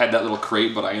I had that little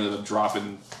crate, but I ended up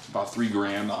dropping about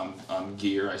 $3,000 on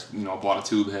gear. I bought a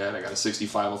tube head. I got a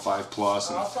 6505 Plus.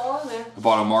 And I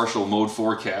bought a Marshall Mode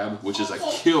 4 cab, which is a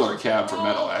killer cab for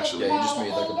metal, actually. Yeah, you just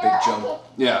made like a big jump.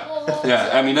 Yeah.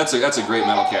 I mean, that's a great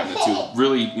metal cabinet too.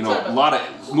 Really,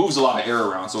 moves a lot of air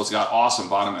around, so it's got awesome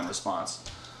bottom end response.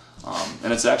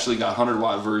 And it's actually got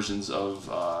 100-watt versions of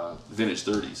vintage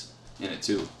 30s in it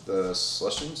too. The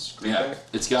Celestians? Yeah,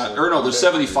 it's got, there's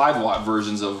 75-watt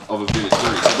versions of a vintage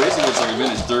 30. So basically, it's like a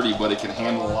vintage 30, but it can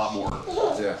handle a lot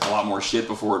more shit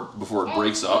before it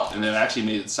breaks up, and it actually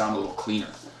made it sound a little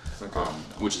cleaner,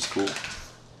 which is cool.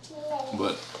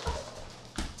 But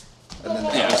and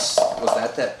then was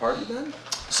that party then?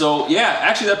 So yeah,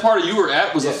 actually that party you were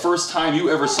at was the first time you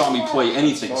ever saw me play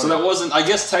anything. So that wasn't, I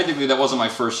guess technically that wasn't my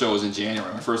first show. It was in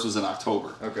January. My first was in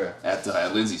October. Okay. At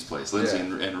Lindsay's place, Lindsay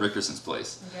and Rickerson's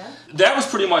place. Yeah. That was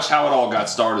pretty much how it all got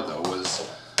started though,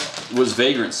 was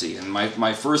Vagrancy. And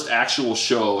my first actual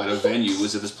show at a venue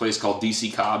was at this place called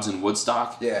DC Cobb's in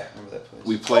Woodstock. Yeah, I remember that place.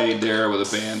 We played there with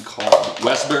a band called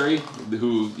Westbury,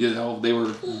 who,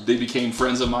 they became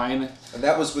friends of mine. And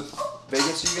that was with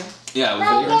Vagrancy again? Yeah, with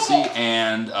Vagrancy,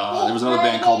 and there was another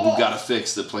band called Who Gotta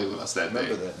Fix that played with us that day. I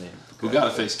remember that name. Who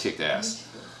Gotta Fix kicked ass.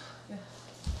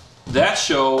 That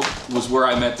show was where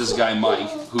I met this guy Mike,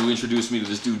 who introduced me to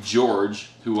this dude George,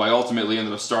 who I ultimately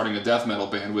ended up starting a death metal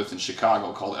band with in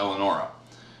Chicago called Eleonora.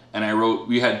 And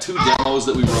we had 2 demos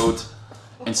that we wrote,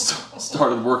 and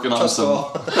started working on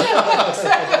some...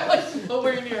 Exactly.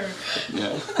 Over here.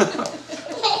 Yeah.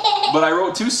 But I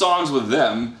wrote 2 songs with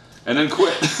them, and then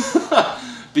quit.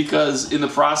 Because in the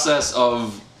process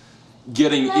of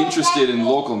getting interested in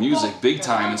local music big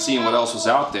time and seeing what else was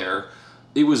out there,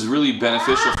 it was really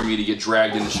beneficial for me to get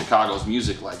dragged into Chicago's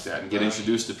music like that and get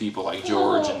introduced to people like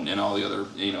George and all the other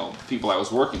people I was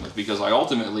working with, because I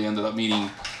ultimately ended up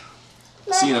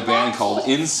seeing a band called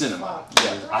In Cinema.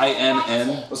 INN.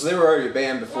 Well, so they were already a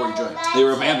band before you joined? They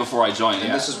were a band before I joined,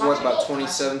 and this is what, about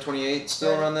 27, 28,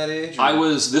 still around that age? Or?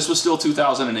 This was still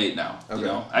 2008 now.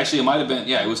 Okay. Actually, it might have been,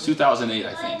 it was 2008,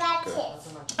 I think. Okay.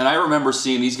 And I remember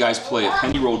seeing these guys play at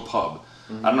Penny Road Pub.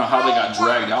 I don't know how they got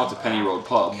dragged out to Penny Road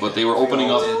Pub, but they were opening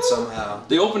up. Somehow.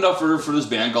 They opened up for this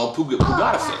band called Who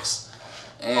Gotta Fix.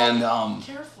 And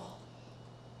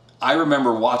I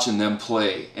remember watching them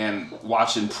play and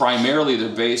watching primarily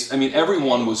their bass. I mean,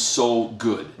 everyone was so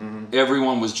good.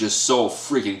 Everyone was just so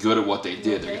freaking good at what they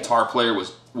did. Their guitar player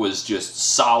was just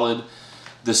solid.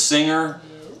 The singer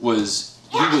was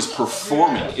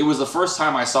performing. It was the first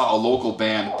time I saw a local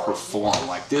band perform.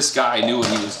 Like, this guy knew what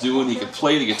he was doing. He could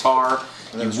play the guitar.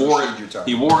 He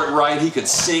wore it right. He could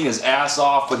sing his ass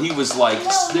off, but he was like,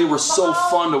 they were so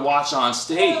fun to watch on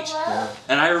stage.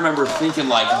 And I remember thinking,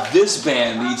 like, this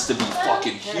band needs to be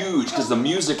fucking huge, because the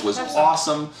music was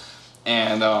awesome,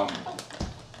 and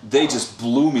they just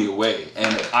blew me away.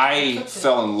 And I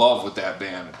fell in love with that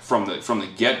band from the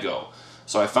get-go.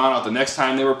 So I found out the next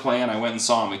time they were playing, I went and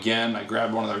saw them again. I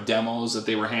grabbed one of their demos that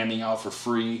they were handing out for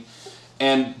free.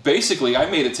 And basically, I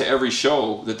made it to every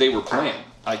show that they were playing.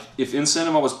 Like, if In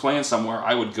Cinema was playing somewhere,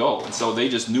 I would go. And so they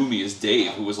just knew me as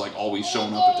Dave, who was like always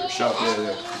showing up at their shows.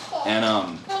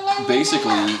 And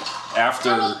basically, after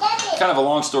kind of a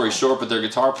long story short, but their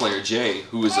guitar player, Jay,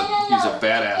 he's a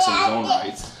badass in his own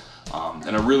right,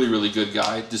 and a really, really good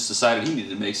guy, just decided he needed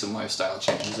to make some lifestyle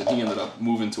changes, and he ended up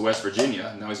moving to West Virginia,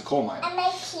 and now he's a coal miner.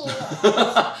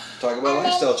 Talk about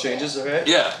lifestyle changes, okay?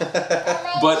 Yeah,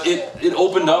 but it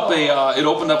opened up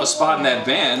a spot in that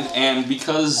band, and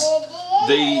because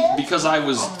I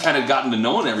was kind of gotten to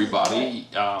know everybody,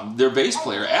 their bass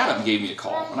player Adam gave me a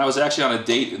call, and I was actually on a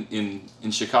date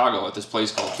in Chicago at this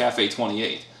place called Cafe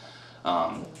 28,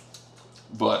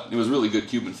 but it was really good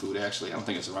Cuban food actually. I don't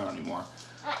think it's around anymore.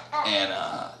 And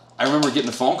I remember getting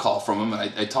a phone call from him,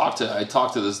 and I talked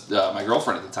to this my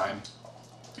girlfriend at the time,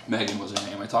 Megan was her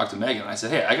name. I talked to Megan, and I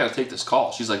said, "Hey, I got to take this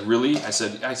call." She's like, "Really?" I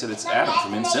said, "It's Adam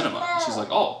from In Cinema." She's like,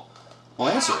 "Oh, well,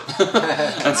 answer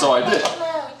it." And so I did.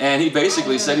 And he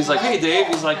basically said, he's like, "Hey, Dave,"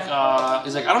 he's like, "I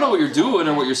don't know what you're doing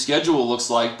or what your schedule looks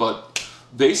like, but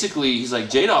basically," he's like,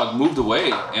 "J-Dog moved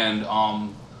away, and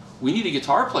we need a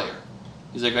guitar player."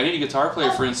 He's like, "I need a guitar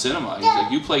player for In Cinema." He's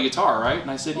like, "You play guitar, right?" And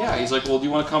I said, "Yeah." He's like, "Well, do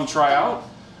you want to come try out?"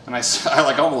 And I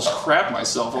like almost crapped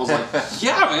myself. I was like,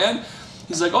 "Yeah, man."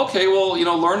 He's like, "Okay, well,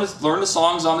 learn the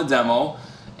songs on the demo,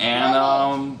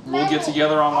 and we'll get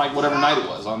together on like whatever night it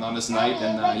was on this night,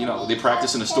 and they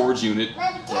practice in a storage unit.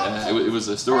 It was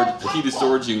a heated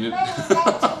storage unit."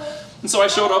 And so I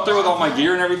showed up there with all my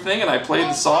gear and everything, and I played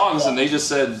the songs, and they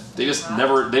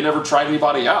never tried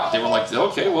anybody out. They were like,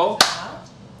 "Okay, well,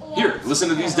 here, listen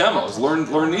to these demos,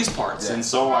 learn these parts." And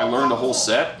so I learned a whole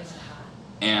set,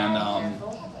 and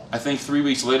I think 3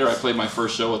 weeks later I played my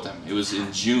first show with them. It was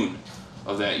in June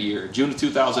of that year, June of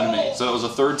 2008. So it was the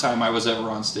third time I was ever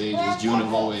on stage. It was June of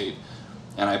 2008,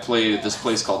 and I played at this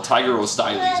place called Tiger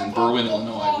O'Stiley's in Berwyn,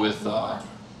 Illinois, with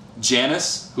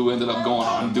Janice, who ended up going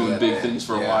on and doing big things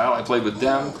for a while. I played with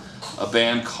them, a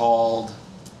band called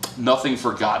Nothing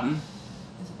Forgotten,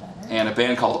 and a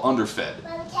band called Underfed.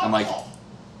 And like,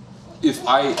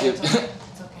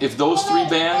 if those three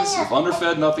bands, if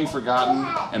Underfed, Nothing Forgotten,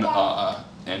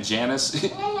 and Janice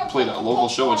played a local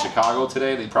show in Chicago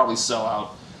today, they'd probably sell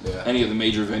out any of the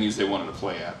major venues they wanted to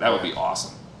play at. That would be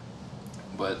awesome.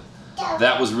 But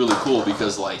that was really cool,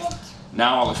 because like,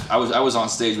 now I was on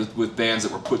stage with bands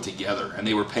that were put together, and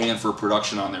they were paying for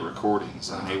production on their recordings,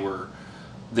 and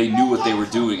they knew what they were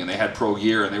doing, and they had pro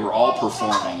gear, and they were all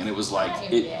performing, and it was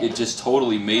like, it just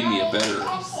totally made me a better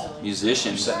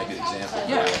musician. Setting a good example.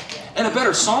 Yeah, and a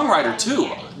better songwriter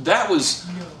too. That was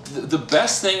the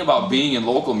best thing about being in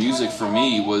local music for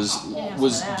me, was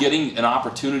getting an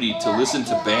opportunity to listen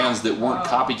to bands that weren't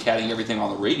copycatting everything on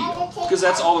the radio, because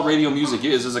that's all the radio music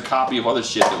is a copy of other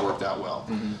shit that worked out well.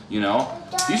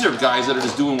 These are guys that are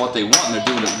just doing what they want, and they're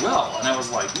doing it well. And I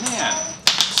was like, man.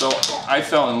 So I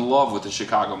fell in love with the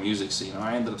Chicago music scene.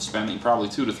 I ended up spending probably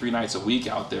 2 to 3 nights a week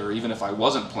out there, even if I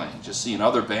wasn't playing, just seeing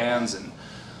other bands and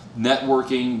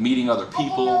networking, meeting other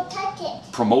people,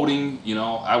 promoting.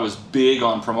 I was big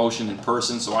on promotion in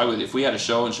person, so if we had a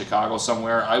show in Chicago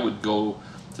somewhere, I would go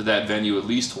to that venue at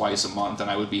least twice a month, and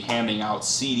I would be handing out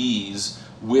CDs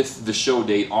with the show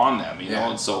date on them,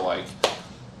 and so like...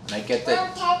 And I get the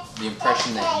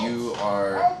impression that you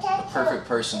are the perfect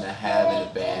person to have in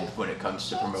a band when it comes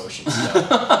to promotion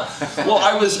stuff. Well,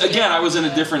 I was in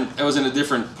a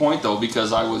different point though,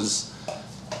 because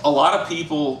a lot of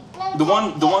people. The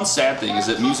one sad thing is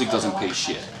that music doesn't pay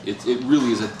shit. It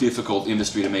really is a difficult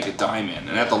industry to make a dime in,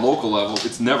 and at the local level,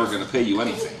 it's never going to pay you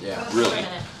anything. Yeah. Really.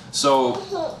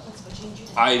 So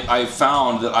I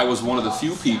found that I was one of the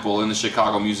few people in the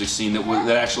Chicago music scene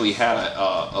that actually had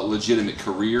a legitimate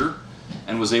career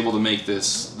and was able to make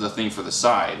this the thing for the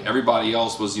side. Everybody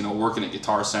else was working at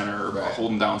Guitar Center or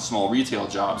holding down small retail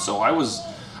jobs. So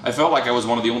I felt like I was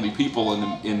one of the only people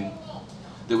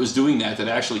that was doing that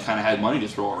actually kind of had money to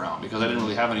throw around, because I didn't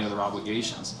really have any other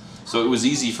obligations. So it was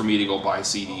easy for me to go buy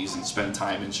CDs and spend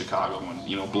time in Chicago and,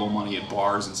 you know, blow money at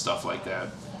bars and stuff like that.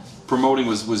 Promoting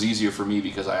was easier for me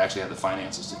because I actually had the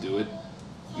finances to do it,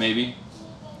 maybe.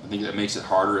 I think that makes it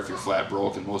harder if you're flat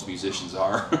broke, and most musicians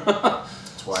are.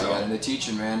 That's why I got into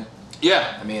teaching, man.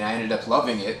 Yeah. I mean, I ended up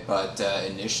loving it, but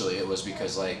initially it was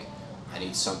because, like, I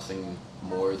need something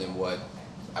more than what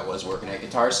I was working at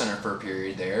Guitar Center for a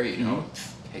period there, you know.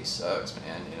 Pay sucks,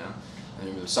 man, you know. I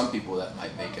mean, there's some people that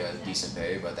might make a decent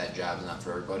pay, but that job's not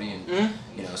for everybody, and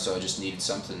you know, so I just needed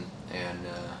something, and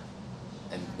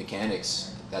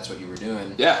mechanics, that's what you were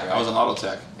doing. Yeah, right? I was an auto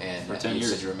tech and for 10 you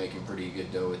years. said you were making pretty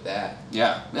good dough with that.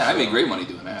 Yeah, I made great money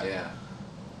doing that. Yeah.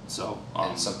 So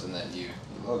And something that you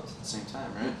loved at the same time,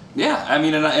 right? yeah, I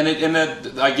mean, and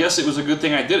that I guess it was a good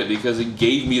thing I did it because it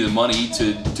gave me the money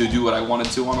to do what I wanted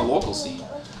to on the local scene.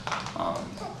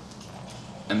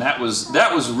 And that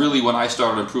was really when I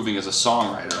started improving as a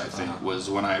songwriter. I think was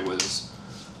when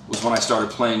I started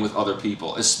playing with other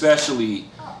people, especially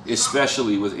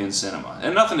with In Cinema.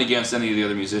 And nothing against any of the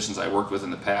other musicians I worked with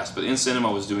in the past, but In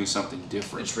Cinema was doing something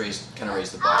different. Which kind of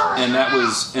raised the bar. And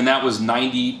that was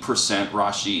 90%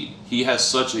 Rashid. He has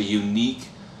such a unique.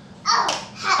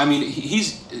 I mean,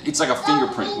 it's like a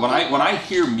fingerprint. When I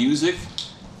hear music,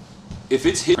 if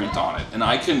it's his print on it, and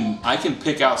I can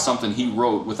pick out something he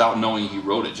wrote without knowing he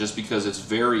wrote it, just because it's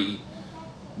very.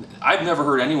 I've never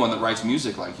heard anyone that writes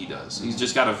music like he does. He's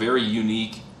just got a very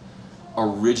unique,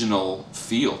 original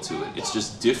feel to it. It's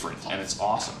just different, and it's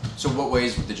awesome. So what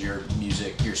ways did your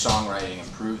music, your songwriting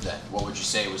improve then? What would you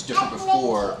say was different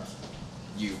before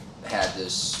you had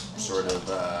this sort of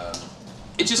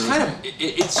It just kind of,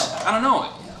 it's, I don't know,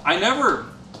 I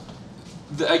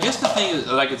guess the thing is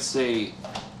that I could say,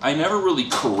 I never really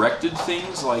corrected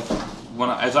things, like,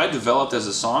 as I developed as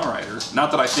a songwriter,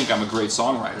 not that I think I'm a great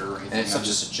songwriter or anything. And it's such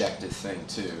a subjective thing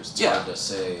too. It's Yeah. hard to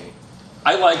say.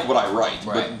 I like what I write,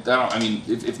 Right. but I mean,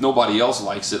 if nobody else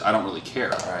likes it, I don't really care.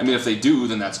 Right. I mean, if they do,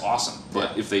 then that's awesome.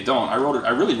 But Yeah. if they don't, I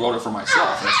really wrote it for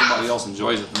myself. And if somebody else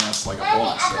enjoys it, then that's like a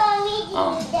bonus.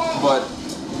 But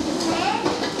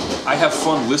I have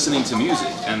fun listening to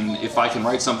music, and if I can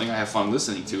write something I have fun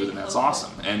listening to, then that's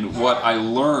awesome. And what I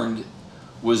learned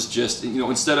was just, you know,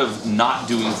 instead of not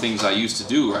doing things I used to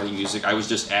do writing music, I was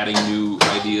just adding new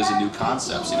ideas and new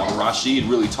concepts. You know, Rashid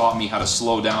really taught me how to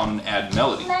slow down and add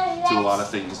melody to a lot of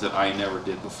things that I never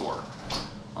did before.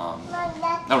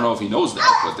 I don't know if he knows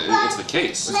that, but it's the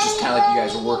case. It's just kind of like you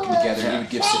guys were working together. You would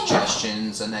give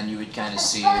suggestions, and then you would kind of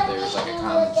see if there was like a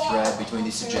common thread between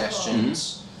these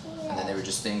suggestions. And then there were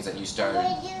just things that you started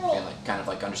and like kind of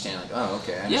like understanding, like, oh,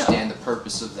 okay, I understand the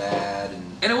purpose of that.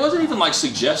 And it wasn't even like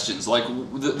suggestions. Like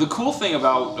the cool thing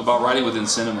about writing within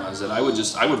cinema is that I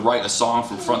would write a song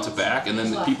from front to back, and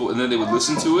then they would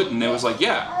listen to it, and they was like,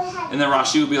 yeah. And then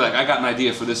Rashid would be like, I got an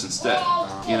idea for this instead,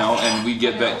 you know. And we'd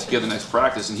get back together next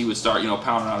practice, and he would start, you know,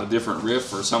 pounding out a different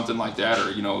riff or something like that,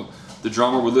 or, you know, the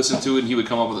drummer would listen to it and he would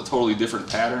come up with a totally different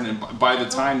pattern, and by the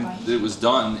time that it was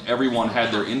done, everyone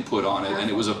had their input on it, and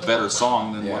it was a better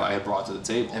song than what I had brought to the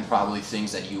table. And probably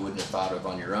things that you wouldn't have thought of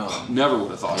on your own. Never would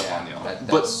have thought of on your own.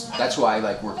 That's why I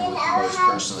like working with you most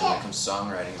personally when it comes to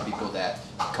songwriting. People that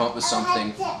come up with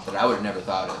something that I would have never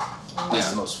thought of. That's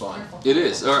the most fun. It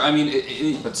is. Or I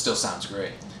mean, but still sounds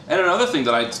great. And another thing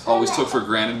that I always took for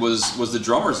granted was the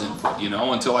drummer's input, you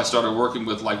know, until I started working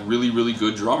with like really, really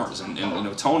good drummers. And you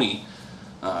know, Tony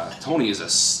is a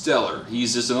stellar.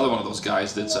 He's just another one of those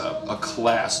guys that's a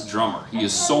class drummer. He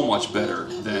is so much better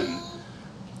than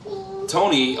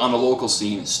Tony on the local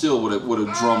scene. Still would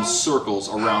have drummed circles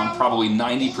around probably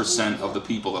 90% of the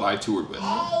people that I toured with.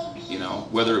 You know,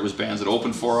 whether it was bands that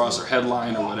opened for us or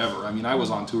headlined or whatever. I mean, I was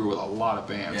on tour with a lot of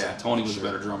bands, and Tony was a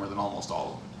better drummer than almost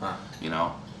all of them. You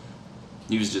know,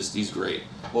 he's great.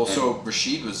 Well, so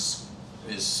Rashid is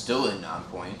still in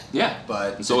Nonpoint. Yeah,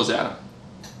 but and so is Adam.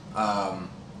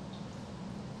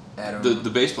 Adam, the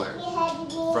bass player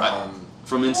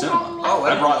from In Cinema. Oh,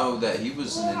 I brought know that he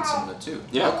was in Cinema too.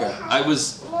 Yeah, okay.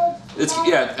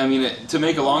 I mean, to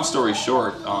make a long story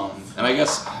short, and I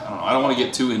guess I don't want to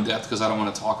get too in depth because I don't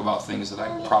want to talk about things that I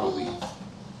don't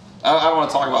want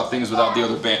to talk about things without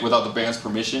the band's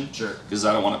permission. Sure. Because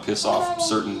I don't want to piss off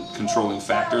certain controlling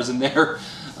factors in there.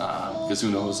 Because who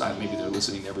knows? Maybe they're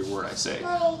listening to every word I say.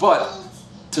 But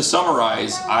to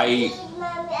summarize,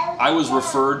 I was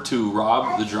referred to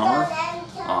Rob, the drummer,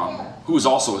 who is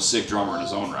also a sick drummer in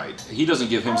his own right. He doesn't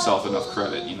give himself enough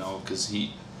credit, you know, because he's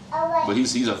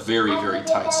a very, very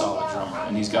tight, solid drummer,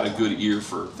 and he's got a good ear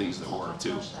for things that work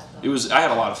too. I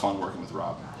had a lot of fun working with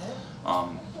Rob.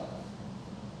 Kind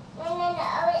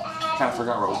of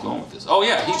forgot where I was going with this. Oh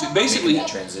yeah, he basically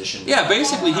transition. Yeah,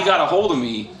 basically he got a hold of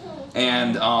me,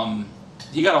 and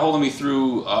he got a hold of me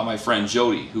through my friend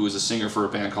Jody, who was a singer for a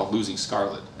band called Losing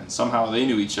Scarlet, and somehow they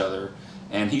knew each other.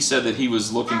 And he said that he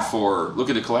was looking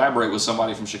to collaborate with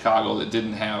somebody from Chicago that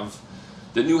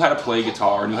knew how to play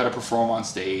guitar, knew how to perform on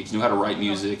stage, knew how to write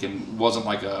music, and wasn't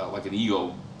like an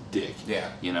ego dick. Yeah.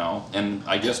 You know. And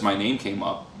I guess my name came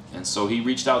up, and so he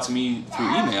reached out to me through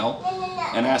email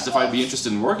and asked if I'd be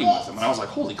interested in working with him. And I was like,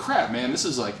 holy crap, man, this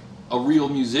is like a real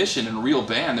musician and a real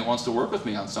band that wants to work with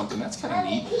me on something. That's kind of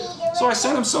neat. So I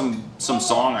sent him some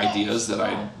song ideas that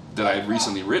I'd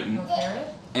recently written,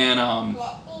 and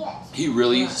he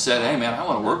really said, "Hey man, I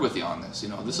want to work with you on this. You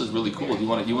know, this is really cool. Do you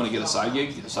want to get a side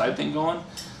gig, a side thing going?"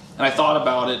 And I thought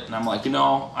about it, and I'm like, you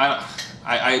know,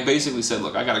 I basically said,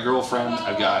 look, I got a girlfriend,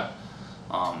 I've got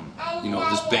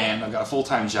this band, I've got a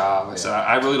full-time job. I said,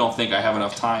 I really don't think I have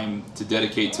enough time to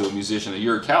dedicate to a musician of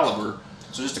your caliber.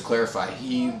 So just to clarify,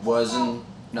 he was in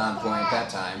Nonpoint at that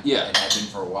time. Yeah. And had been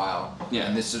for a while. Yeah.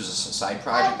 And this was a side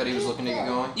project that he was looking to get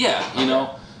going? Yeah, you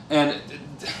know, and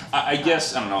I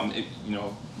guess, I don't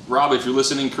know, Rob, if you're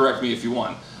listening, correct me if you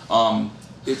want.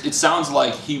 It sounds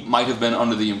like he might have been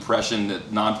under the impression that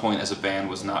Nonpoint as a band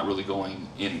was not really going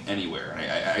in anywhere.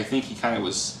 I think he kind of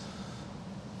was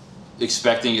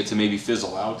expecting it to maybe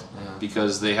fizzle out,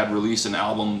 because they had released an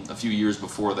album a few years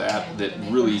before that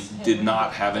really did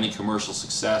not have any commercial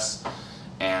success.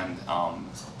 And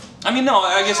no,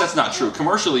 I guess that's not true.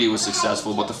 Commercially it was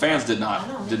successful, but the fans did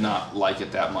not like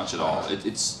it that much at all.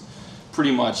 It's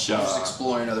pretty much just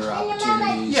exploring other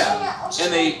opportunities. Yeah,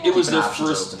 and it was their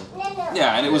first.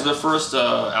 Yeah, and it was their first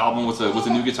album with a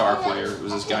new guitar player. It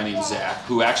was this guy named Zach,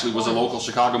 who actually was a local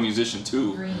Chicago musician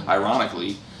too,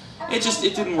 ironically.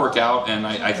 It didn't work out, and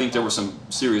I think there were some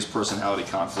serious personality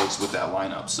conflicts with that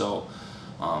lineup. So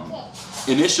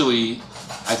initially,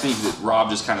 I think that Rob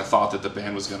just kind of thought that the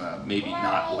band was going to maybe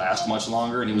not last much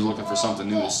longer, and he was looking for something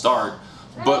new to start.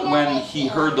 But when he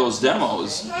heard those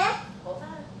demos,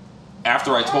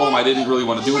 after I told him I didn't really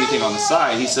want to do anything on the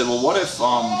side, he said, well, what if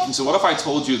I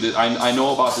told you that I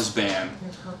know about this band,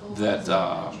 that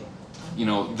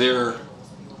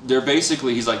they're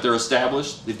basically, he's like, they're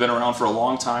established, they've been around for a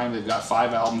long time, they've got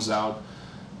 5 albums out,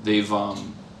 they've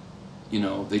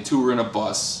they tour in a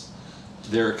bus,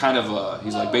 they're kind of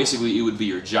he's like, basically it would be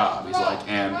your job. He's like,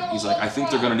 I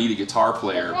think they're going to need a guitar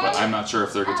player, but I'm not sure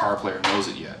if their guitar player knows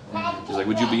it yet. He's like,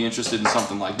 would you be interested in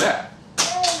something like that?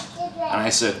 And I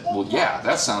said, well, yeah,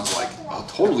 that sounds like a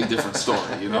totally different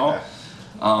story, you know?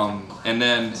 And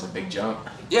then it's a big jump.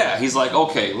 Yeah, he's like,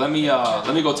 okay, let me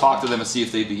go talk to them and see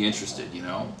if they'd be interested, you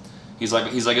know? He's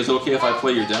like, is it okay if I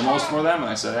play your demos for them? And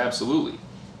I said, absolutely.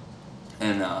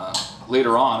 And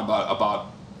later on,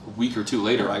 about a week or two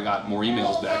later, I got more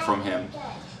emails back from him,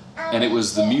 and it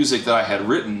was the music that I had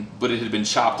written, but it had been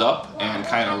chopped up and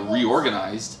kind of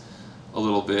reorganized a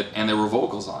little bit, and there were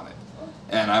vocals on it.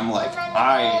 And I'm like,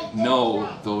 I know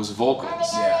those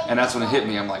vocals. Yeah. And that's when it hit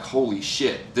me. I'm like, holy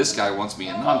shit, this guy wants me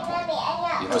in Nonpoint.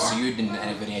 You know? Oh, so you didn't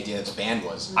have any idea what the band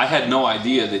was? I had no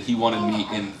idea that he wanted me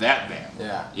in that band.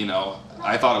 Yeah. You know,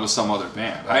 I thought it was some other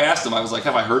band. I asked him, I was like,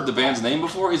 have I heard the band's name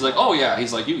before? He's like, oh yeah.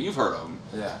 He's like, you've heard of them.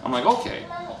 Yeah. I'm like, okay.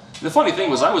 The funny thing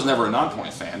was, I was never a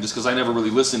Nonpoint fan, just because I never really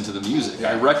listened to the music.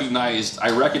 Yeah. I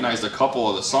recognized a couple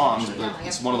of the songs, but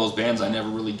it's one of those bands I never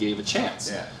really gave a chance.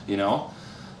 Yeah. You know?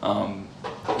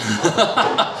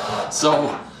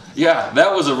 So, yeah,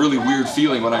 that was a really weird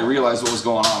feeling when I realized what was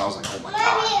going on. I was like, oh my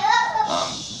god.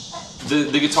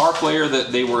 The guitar player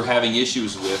that they were having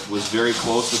issues with was very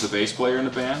close with the bass player in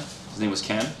the band. His name was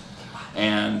Ken.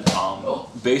 And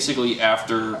basically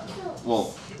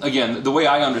again, the way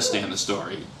I understand the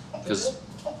story, because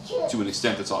to an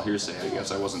extent it's all hearsay, I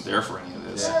guess I wasn't there for any of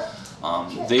this. Yeah.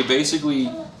 They basically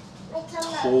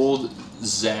told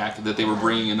Zach that they were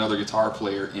bringing another guitar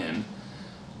player in,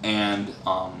 and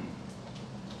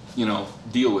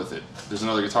deal with it. There's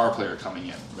another guitar player coming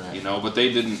in, right. But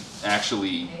they didn't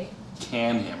actually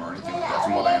can him or anything like that,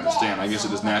 from what I understand. I guess it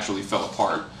just naturally fell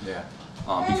apart. Yeah.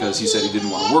 Because he said he didn't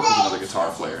want to work with another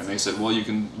guitar player, and they said, well, you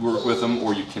can work with him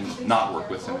or you can not work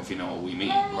with him, if you know what we mean.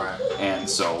 Right. And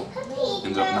so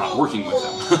ended up not working with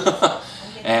him.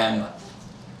 And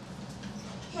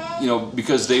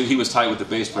because he was tight with the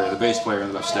bass player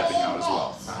ended up stepping out as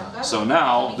well. So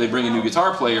now they bring a new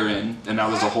guitar player in, and now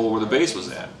there's a hole where the bass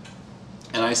was at.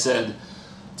 And I said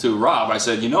to Rob,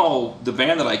 the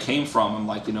band that I came from, I'm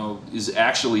like, is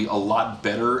actually a lot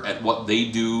better at what they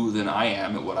do than I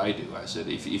am at what I do. I said,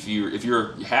 if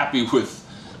you're happy with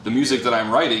the music that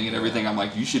I'm writing and everything, I'm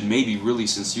like, you should maybe really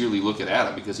sincerely look at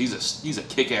Adam, because he's a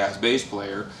kick-ass bass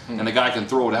player, and the guy can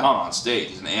throw down on stage.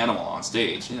 He's an animal on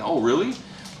stage. Oh, really?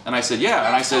 And I said, yeah.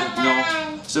 And I said,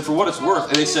 I said, for what it's worth.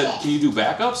 And they said, can you do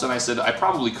backups? And I said, I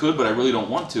probably could, but I really don't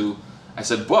want to. I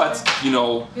said, but,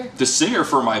 the singer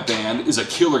for my band is a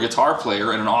killer guitar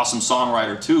player and an awesome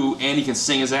songwriter too, and he can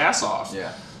sing his ass off.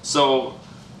 Yeah. So,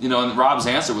 and Rob's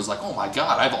answer was like, oh my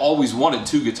God, I've always wanted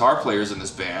 2 guitar players in this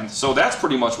band. So that's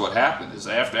pretty much what happened. Is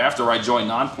after I joined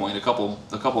Nonpoint, a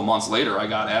couple months later, I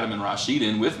got Adam and Rashid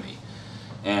in with me,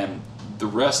 and the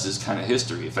rest is kind of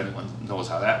history. If anyone knows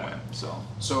how that went. So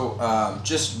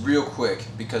just real quick,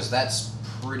 because that's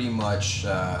pretty much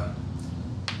the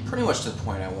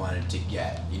point I wanted to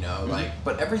get.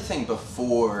 But everything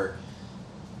before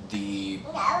the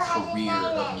career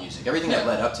of music, everything that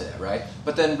led up to that, right?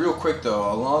 But then real quick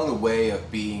though, along the way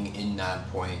of being in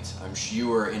Nonpoint, I'm sure you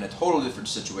were in a totally different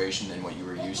situation than what you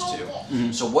were used to.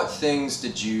 Mm-hmm. So what things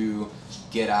did you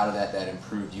get out of that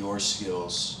improved your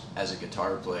skills as a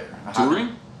guitar player?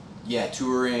 Touring?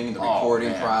 Touring, the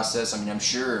recording process. I mean, I'm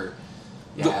sure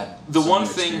you had the some one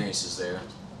good thing, experiences there.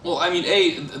 Well, I mean,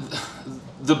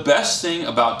 the best thing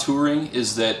about touring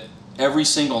is that every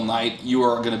single night you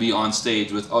are going to be on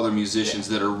stage with other musicians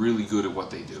that are really good at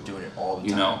what they do. Doing it all the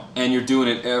time. And you're doing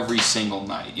it every single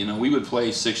night. We would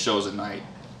play 6 shows a night,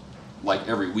 like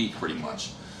every week pretty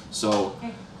much. So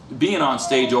being on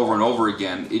stage over and over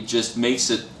again, it just makes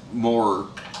it more,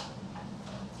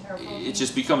 it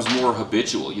just becomes more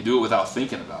habitual. You do it without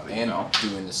thinking about it. And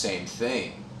doing the same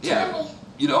thing. Yeah.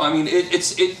 I mean, it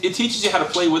teaches you how to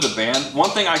play with a band. One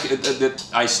thing that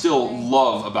I still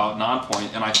love about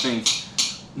Nonpoint, and I think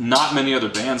not many other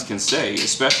bands can say,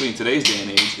 especially in today's day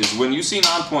and age, is when you see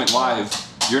Nonpoint live,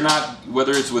 you're not,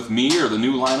 whether it's with me or the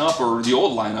new lineup or the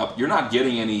old lineup, you're not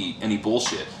getting any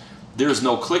bullshit. There's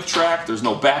no click track, there's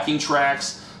no backing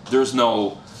tracks, there's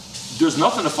nothing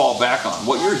to fall back on.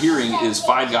 What you're hearing is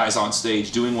 5 guys on stage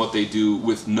doing what they do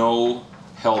with no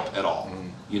help at all,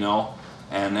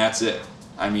 and that's it.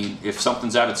 I mean, if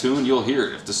something's out of tune, you'll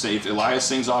hear it. If Elias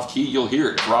sings off key, you'll hear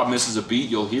it. If Rob misses a beat,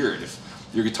 you'll hear it. If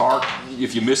your guitar,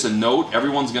 if you miss a note,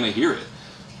 everyone's going to hear it.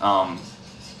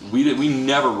 We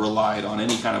never relied on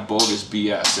any kind of bogus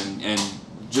BS and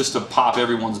just to pop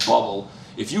everyone's bubble.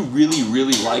 If you really,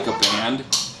 really like a band,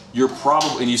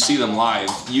 and you see them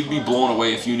live, you'd be blown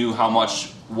away if you knew how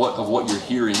much of what you're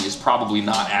hearing is probably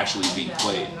not actually being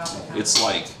played.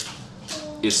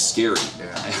 It's scary.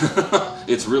 Yeah.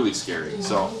 It's really scary.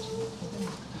 So,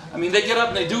 I mean, they get up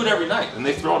and they do it every night, and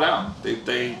they throw down.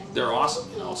 They're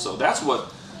awesome, So that's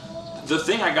what the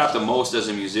thing I got the most as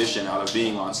a musician out of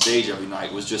being on stage every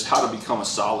night was just how to become a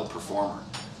solid performer.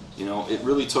 It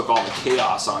really took all the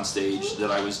chaos on stage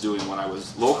that I was doing when I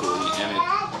was locally, and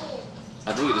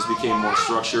I think it just became more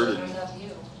structured, and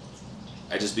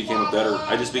I just became a better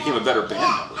band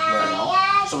member.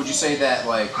 So would you say that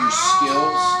your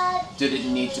skills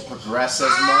didn't need to progress as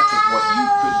much with what you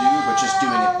could do, but just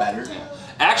doing it better? Yeah.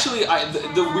 Actually,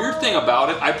 the weird thing about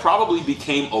it, I probably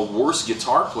became a worse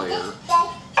guitar player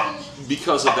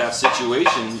because of that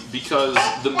situation, because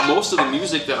most of the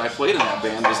music that I played in that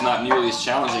band was not nearly as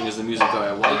challenging as the music that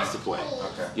I liked to play.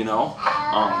 Okay.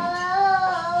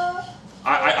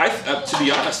 To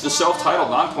be honest, the self-titled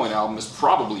Nonpoint album is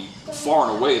probably far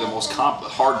and away the most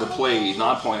hard-to-play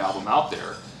Nonpoint album out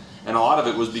there. And a lot of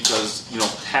it was because,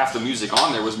 half the music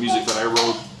on there was music that I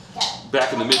wrote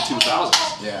back in the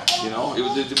mid-2000s. Yeah.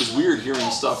 It was weird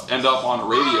hearing stuff end up on a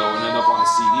radio and end up on a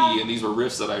CD, and these were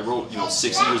riffs that I wrote,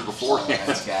 6 years beforehand.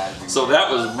 That's gotta be So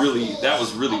that was really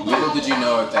weird. Little did you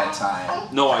know at that time.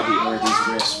 No idea Where these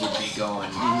riffs would be going.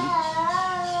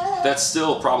 Mm-hmm. That's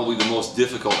still probably the most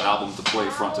difficult album to play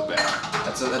front to back.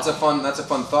 That's a fun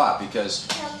thought, because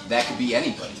that could be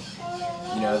anybody.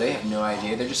 They have no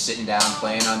idea. They're just sitting down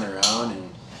playing on their own, and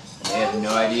they have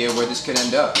no idea where this could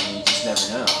end up. I mean, you just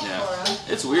never know. Yeah,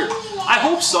 it's weird. I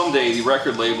hope someday the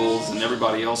record labels and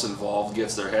everybody else involved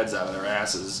gets their heads out of their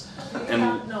asses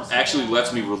and actually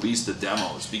lets me release the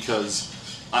demos, because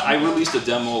I released a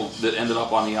demo that ended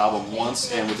up on the album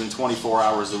once, and within 24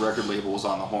 hours the record label was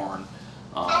on the horn.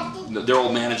 Their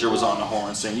old manager was on the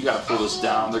horn saying, "You got to pull this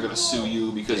down. They're going to sue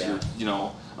you because you're,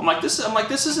 I'm like, this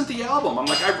isn't the album. I'm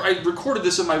like, I recorded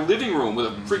this in my living room with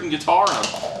a freaking guitar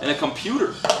and a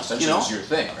computer. Essentially, it's your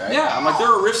thing, right? Yeah. I'm like, there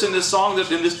are riffs in this song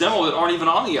in this demo that aren't even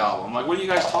on the album. I'm like, what are you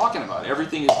guys talking about?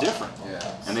 Everything is different. Yeah.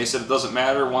 And they said it doesn't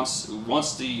matter. Once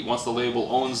the label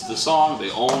owns the song,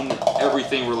 they own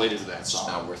everything related to that song.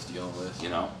 It's not worth dealing with.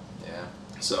 Yeah.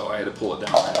 So I had to pull it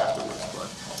down right afterwards, but.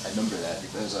 I remember that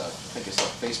because I think I saw a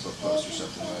Facebook post or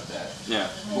something about that. Yeah.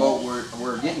 Well,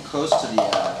 we're getting close to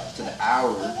the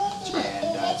hour,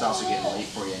 and it's also getting late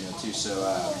for you, I know too. So,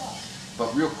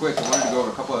 but real quick, I wanted to go over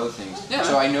a couple other things. Yeah.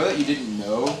 So I know that you didn't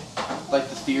know the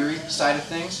theory side of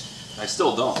things, I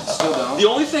still don't. Still don't? The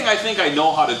only thing I think I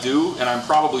know how to do, and I'm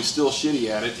probably still shitty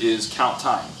at it, is count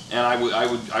time. And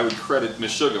I would credit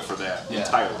Miss Sugar for that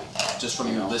entirely. Just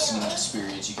from your listening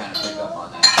experience, you kind of picked up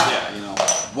on that. Yeah, you know.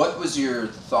 What was your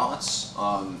thoughts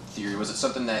on theory? Was it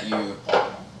something that you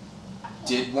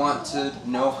did want to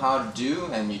know how to do,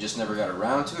 and you just never got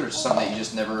around to it, or something that you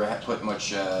just never had put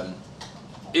much?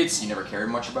 You never cared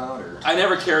much about, or I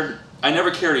never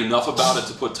cared enough about it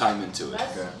to put time into it.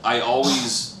 Okay. I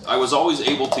was always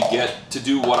able to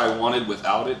do what I wanted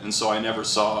without it, and so I never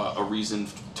saw a reason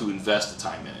to invest the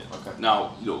time in it. Okay.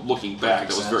 Now, looking back,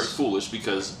 that was very foolish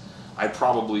because I would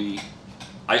probably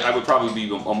be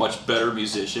a much better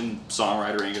musician,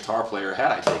 songwriter, and guitar player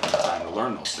had I taken the time to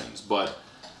learn those things. But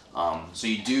so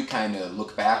you do kind of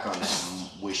look back on that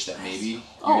and wish that maybe.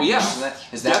 Oh yeah.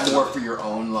 Is that more for your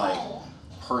own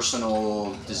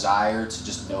personal desire to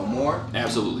just know more?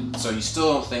 Absolutely. So you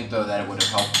still don't think though that it would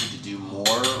have helped you to do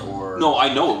more, or? No,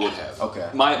 I know it would have. Okay.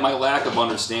 My lack of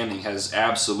understanding has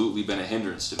absolutely been a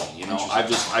hindrance to me. I've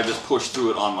just pushed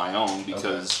through it on my own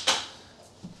because,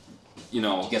 You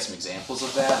get some examples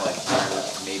of that, like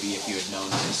where maybe if you had known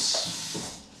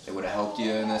this, it would have helped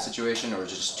you in that situation, or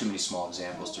is it just too many small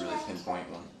examples to really pinpoint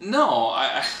one? No,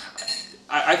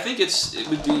 I think it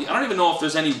would be. I don't even know if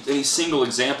there's any single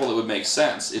example that would make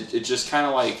sense. It just kind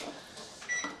of like,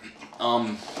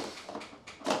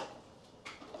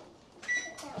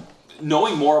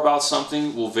 knowing more about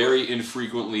something will very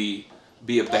infrequently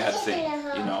be a bad thing.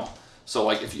 So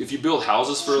like if you build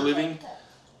houses for a living,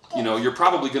 you're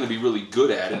probably going to be really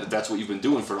good at it if that's what you've been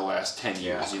doing for the last 10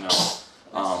 years.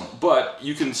 But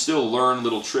you can still learn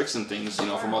little tricks and things,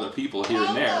 from other people here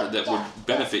and there that would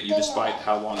benefit you despite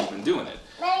how long you've been doing it.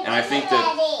 And I think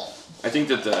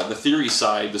that the theory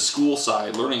side, the school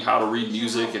side, learning how to read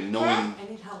music and knowing,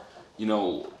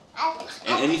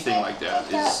 and anything like that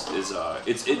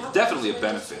it's definitely a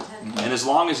benefit. And as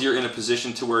long as you're in a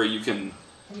position to where you can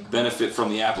benefit from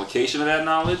the application of that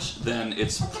knowledge, then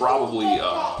it's probably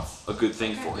a good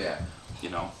thing for you.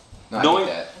 Knowing,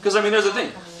 because there's the thing.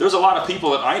 There's a lot of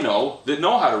people that I know that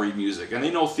know how to read music and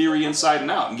they know theory inside and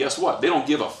out. And guess what? They don't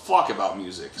give a fuck about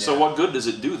music. So what good does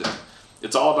it do them?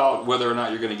 It's all about whether or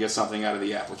not you're going to get something out of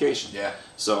the application.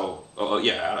 So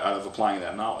out of applying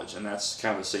that knowledge, and that's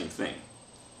kind of the same thing.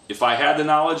 If I had the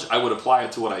knowledge, I would apply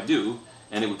it to what I do,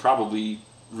 and it would probably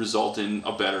result in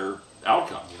a better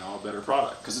outcome, a better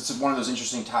product. Because it's one of those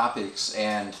interesting topics,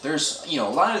 and there's, a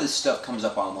lot of this stuff comes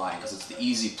up online because it's the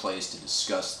easy place to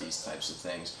discuss these types of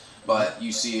things. But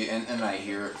you see, and I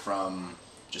hear it from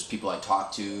just people I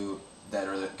talk to that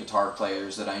are the guitar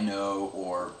players that I know,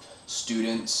 or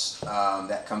students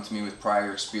that come to me with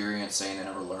prior experience saying they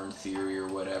never learned theory or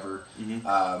whatever.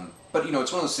 But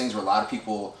it's one of those things where a lot of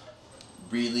people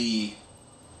really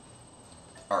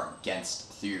are against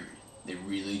theory. They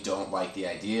really don't like the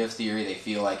idea of theory. They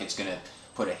feel like it's going to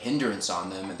put a hindrance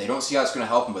on them, and they don't see how it's going to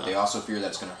help them, but they also fear that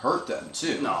it's going to hurt them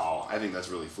too. No, I think that's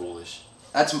really foolish.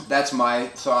 That's my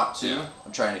thought too. Yeah.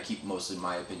 I'm trying to keep mostly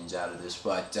my opinions out of this,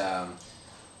 but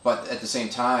at the same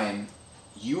time,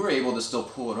 you were able to still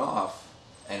pull it off,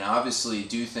 and obviously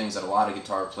do things that a lot of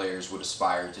guitar players would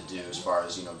aspire to do, as far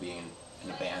as being in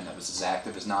a band that was as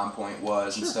active as Nonpoint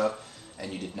was and stuff,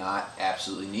 and you did not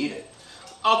absolutely need it.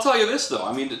 I'll tell you this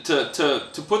though.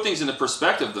 To put things into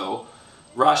perspective though,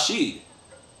 Rashid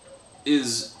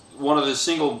is one of the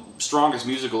single strongest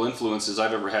musical influences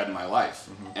I've ever had in my life.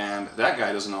 And that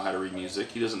guy doesn't know how to read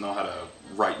music. He doesn't know how to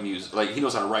write music. Like, he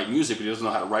knows how to write music, but he doesn't know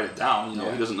how to write it down.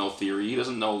 He doesn't know theory. He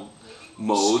doesn't know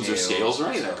modes or scales or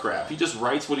any of that crap. He just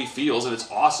writes what he feels, and it's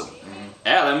awesome.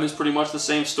 Adam is pretty much the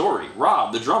same story.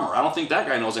 Rob, the drummer, I don't think that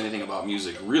guy knows anything about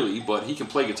music really, but he can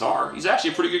play guitar. He's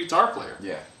actually a pretty good guitar player.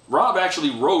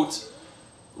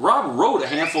 Rob wrote a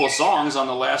handful of songs on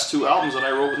the last 2 albums that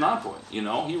I wrote with Nonpoint. He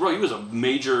was a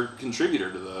major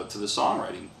contributor to the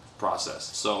songwriting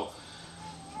process. So,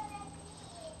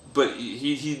 but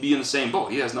he'd be in the same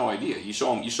boat. He has no idea. You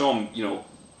show him,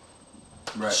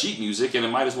 sheet music, and it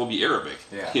might as well be Arabic.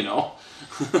 And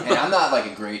I'm not like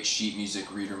a great sheet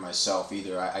music reader myself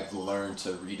either. I've learned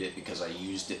to read it because I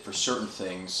used it for certain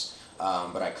things.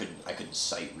 But I couldn't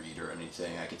sight read or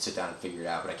anything. I could sit down and figure it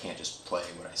out, but I can't just play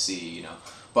what I see,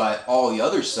 But all the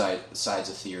other sides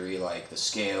of theory, like the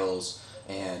scales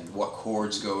and what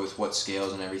chords go with what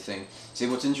scales and everything. See,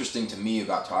 what's interesting to me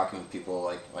about talking with people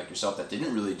like yourself that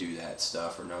didn't really do that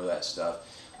stuff or know that stuff,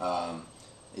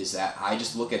 is that I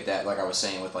just look at that, like I was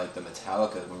saying with like the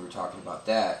Metallica when we were talking about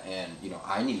that, and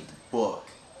I needed the book.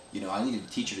 I needed a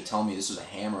teacher to tell me this was a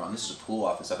hammer-on, this is a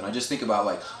pull-off and stuff, and I just think about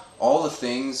like all the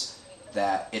things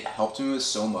that it helped me with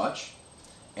so much,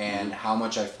 and how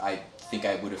much I think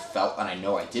I would have felt, and I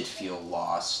know I did feel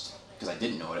lost because I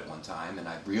didn't know it at one time, and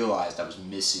I realized I was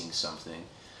missing something,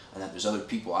 and that there's other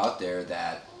people out there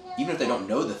that, even if they don't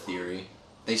know the theory,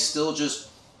 they still just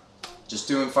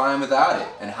doing fine without it,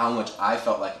 and how much I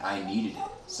felt like I needed it.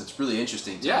 So it's really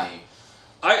interesting to me.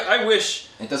 I wish...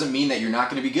 It doesn't mean that you're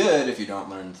not going to be good if you don't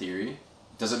learn theory.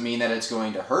 It doesn't mean that it's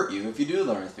going to hurt you if you do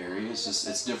learn theory. It's just,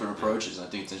 it's different approaches, and I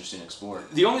think it's interesting to explore.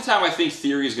 The only time I think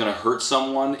theory is going to hurt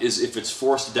someone is if it's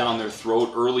forced down their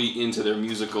throat early into their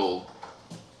musical,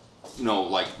 you know,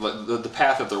 like the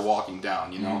path that they're walking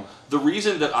down, you know? The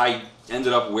reason that I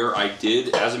ended up where I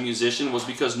did as a musician was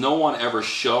because no one ever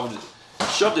shoved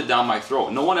it down my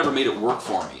throat. No one ever made it work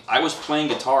for me. I was playing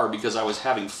guitar because I was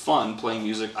having fun playing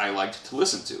music I liked to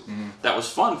listen to. That was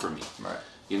fun for me. Right.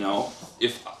 You know,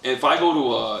 if I go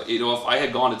to if I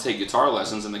had gone to take guitar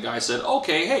lessons and the guy said,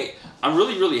 okay, hey, I'm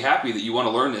really happy that you want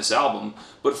to learn this album,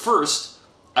 but first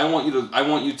I want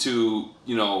you to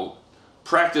you know,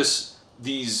 practice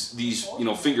these you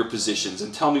know, finger positions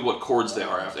and tell me what chords they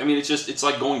are after. I mean, it's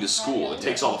like going to school. It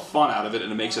takes all the fun out of it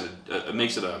and it makes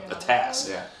it a task.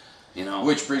 Yeah. You know?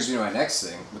 Which brings me to my next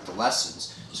thing with the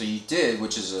lessons. So you did,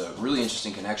 which is a really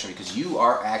interesting connection because you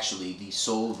are actually the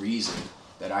sole reason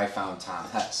that I found Tom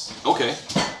Hess. Okay.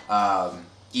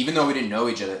 Even though we didn't know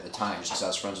each other at the time, just because I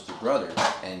was friends with your brother,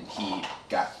 and he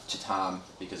got to Tom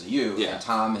because of you. Yeah. And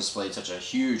Tom has played such a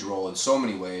huge role in so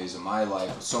many ways in my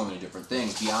life with so many different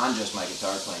things beyond just my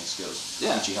guitar playing skills,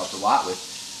 which he helped a lot with.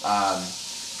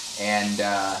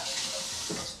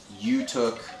 You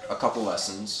took a couple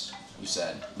lessons. You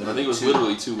said. I think it was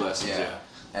literally 2 lessons. Yeah.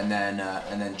 And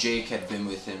then Jake had been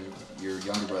with him, your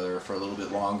younger brother, for a little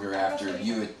bit longer after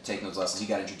you had taken those lessons. He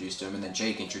got introduced to him, and then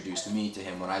Jake introduced me to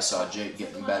him when I saw Jake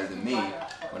getting better than me,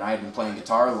 when I had been playing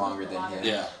guitar longer than him.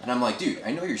 Yeah. And I'm like, dude,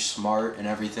 I know you're smart and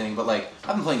everything, but like,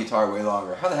 I've been playing guitar way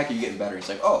longer. How the heck are you getting better? He's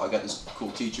like, oh, I got this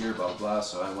cool teacher, blah, blah, blah.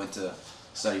 So I went to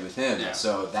study with him. Yeah.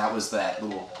 So that was that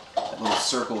little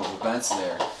circle of events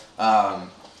there.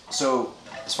 So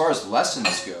as far as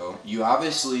lessons go, you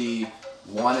obviously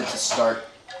wanted to start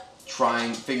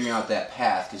figuring out that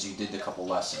path because you did a couple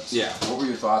lessons. Yeah. What were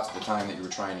your thoughts at the time that you were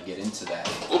trying to get into that?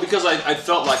 Well, because I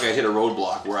felt like I hit a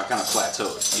roadblock where I kind of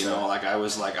plateaued. You know, like I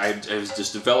was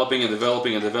just developing and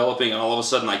all of a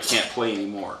sudden I can't play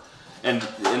anymore. And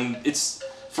it's,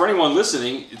 for anyone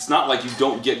listening, it's not like you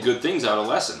don't get good things out of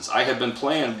lessons. I had been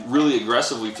playing really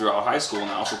aggressively throughout high school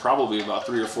now for probably about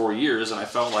 3 or 4 years, and I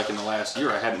felt like in the last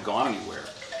year I hadn't gone anywhere.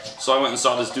 So I went and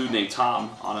saw this dude named Tom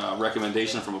on a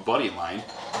recommendation from a buddy of mine,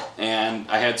 and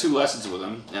I had 2 lessons with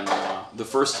him. And the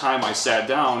first time I sat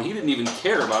down, he didn't even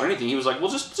care about anything. He was like, "Well,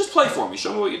 just play for me.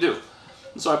 Show me what you do."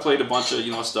 And so I played a bunch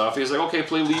of stuff. He was like, "Okay,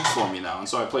 play leads for me now." And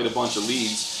so I played a bunch of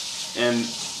leads, and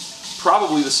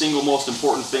probably the single most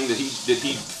important thing that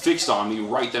he fixed on me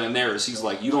right then and there is he's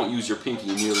like, "You don't use your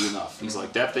pinky nearly enough." He's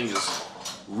like, "That thing is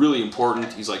really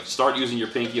important." He's like, "Start using your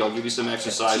pinky. I'll give you some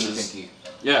exercises." Pinky.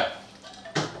 Yeah.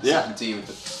 Yeah. T with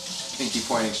the pinky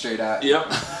pointing straight out.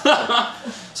 Yep.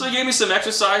 So he gave me some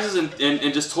exercises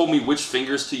and just told me which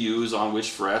fingers to use on which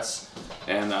frets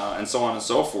and so on and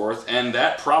so forth. And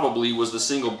that probably was the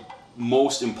single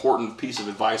most important piece of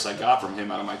advice I got from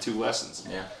him out of my 2 lessons.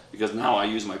 Yeah. Because now I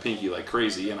use my pinky like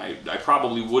crazy, and I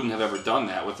probably wouldn't have ever done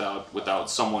that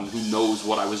without someone who knows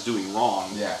what I was doing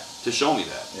wrong to show me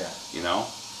that. Yeah. You know?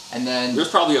 And then there's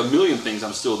probably a million things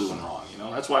I'm still doing wrong, you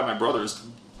know? That's why my brother's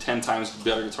 10 times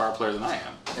better guitar player than I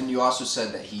am. And you also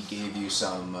said that he gave you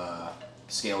some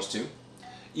scales too?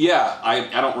 Yeah,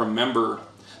 I don't remember.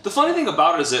 The funny thing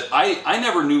about it is that I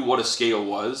never knew what a scale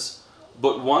was,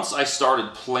 but once I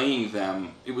started playing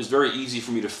them, it was very easy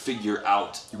for me to figure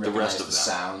out the rest of them.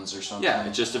 Sounds or something? Yeah,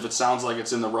 just if it sounds like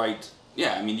it's in the right...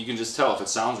 Yeah, I mean, you can just tell if it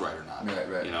sounds right or not.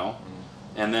 Right. You know?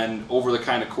 And then over the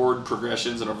kind of chord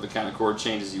progressions and over the kind of chord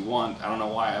changes you want, I don't know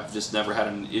why, I've just never had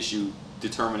an issue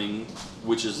determining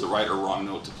which is the right or wrong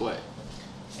note to play.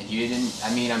 And you didn't,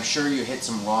 I mean, I'm sure you hit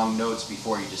some wrong notes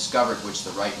before you discovered which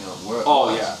the right note was.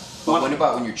 Oh, yeah. But what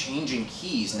about when you're changing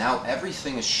keys? Now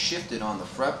everything is shifted on the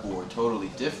fretboard totally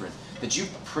different. Did you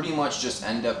pretty much just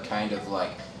end up kind of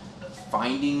like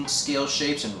finding scale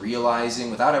shapes and realizing,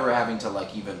 without ever having to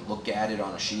like even look at it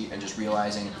on a sheet, and just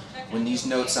realizing when these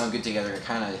notes sound good together, it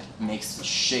kind of makes the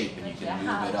shape and you can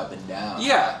move it up and down?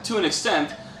 Yeah, to an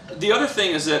extent. The other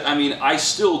thing is that, I mean, I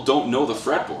still don't know the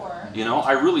fretboard, you know?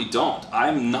 I really don't.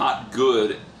 I'm not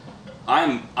good. I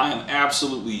am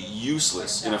absolutely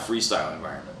useless in a freestyle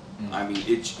environment. I mean,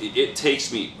 it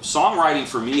takes me... Songwriting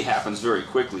for me happens very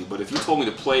quickly, but if you told me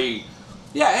to play...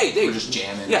 Yeah, hey, Dave. Or just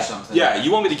jamming or something. Yeah,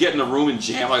 you want me to get in a room and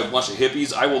jam like a bunch of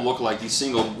hippies, I will look like the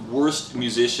single worst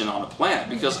musician on the planet,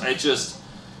 because I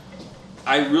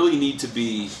I really need to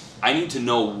be. I need to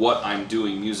know what I'm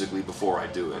doing musically before I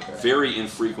do it. Okay. Very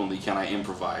infrequently can I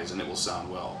improvise and it will sound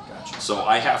well. Gotcha. So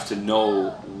I have to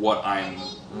know what I'm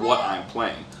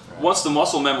playing. Right. Once the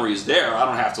muscle memory is there, I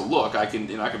don't have to look. I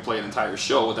can I can play an entire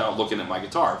show without looking at my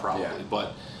guitar probably. Yeah.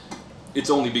 But it's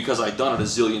only because I've done it a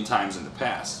zillion times in the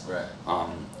past. Right.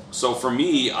 So for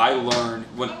me, I learned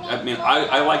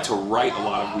I like to write a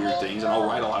lot of weird things and I'll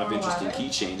write a lot of interesting key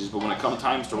changes. But when it comes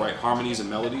times to write harmonies and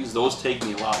melodies, those take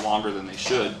me a lot longer than they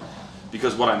should.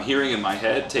 Because what I'm hearing in my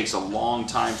head takes a long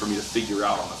time for me to figure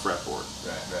out on the fretboard.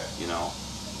 Right. You know,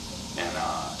 and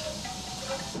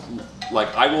like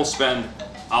I'll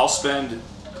spend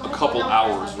a couple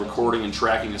hours recording and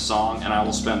tracking a song, and I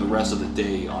will spend the rest of the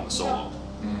day on the solo.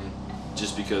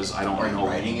 Just because I don't Are you know.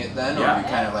 writing it then, or Yeah. are you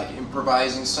kind of like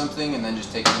improvising something and then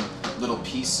just taking little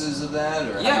pieces of that,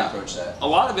 or how do you approach that? A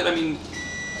lot of it. I mean,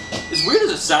 as weird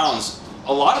as it sounds,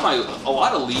 a lot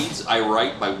of leads I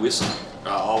write by whistling.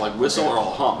 I'll like whistle or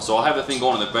I'll hum. So I'll have a thing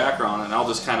going in the background, and I'll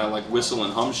just kind of like whistle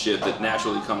and hum shit that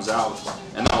naturally comes out,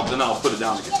 and then I'll put it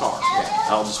down to guitar. Yeah.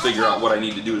 I'll just figure out what I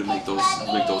need to do to make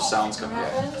those sounds come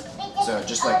out. So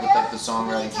just like with like the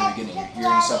songwriting from the beginning, you're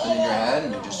hearing something in your head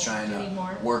and you're just trying to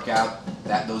work out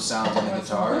those sounds on the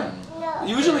guitar. And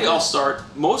Usually I'll start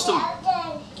most of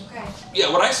Okay.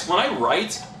 yeah when I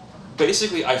write.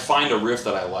 Basically, I find a riff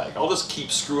that I like. I'll just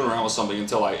keep screwing around with something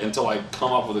until I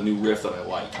come up with a new riff that I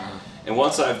like. And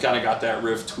once I've kind of got that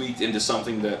riff tweaked into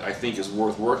something that I think is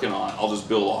worth working on, I'll just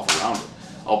build off around it.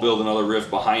 I'll build another riff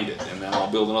behind it, and then I'll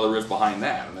build another riff behind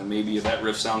that, and then maybe that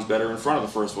riff sounds better in front of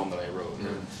the first one that I wrote.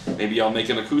 Or maybe I'll make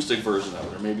an acoustic version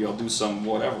of it, or maybe I'll do some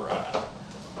whatever.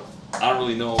 I don't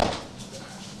really know.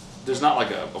 There's not like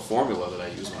a formula that I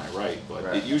use when I write, but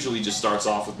Right. it usually just starts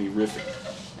off with me riffing.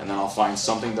 And then I'll find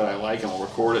something that I like, and I'll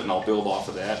record it, and I'll build off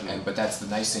of that. but that's the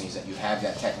nice thing, is that you have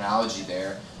that technology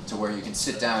there to where you can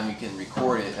sit down, you can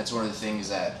record it. That's one of the things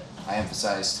that I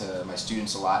emphasize to my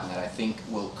students a lot, and that I think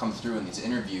will come through in these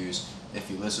interviews if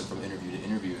you listen from interview to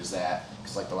interview, is that,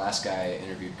 because like the last guy I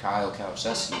interviewed, Kyle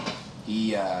Kowalczewski,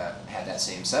 he had that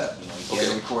same setup. You know, he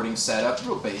had a recording setup,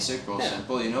 real basic, real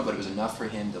simple, you know, but it was enough for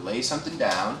him to lay something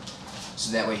down,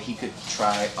 so that way he could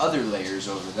try other layers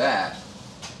over that,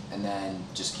 and then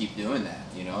just keep doing that,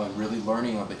 you know, and really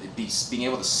learning of it. Being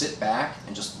able to sit back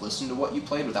and just listen to what you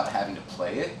played without having to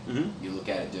play it, you look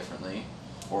at it differently.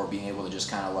 Or being able to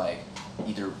just kind of like,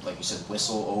 either, like you said,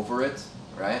 whistle over it,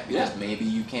 right? Because maybe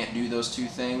you can't do those two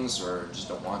things, or just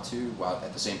don't want to, while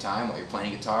at the same time while you're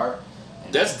playing guitar.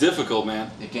 And That's difficult,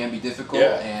 man. it can be difficult,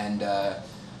 Yeah.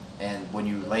 and when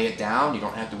you lay it down, you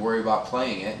don't have to worry about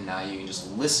playing it, and now you can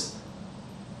just listen.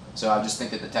 So I just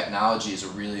think that the technology is a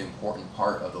really important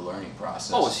part of the learning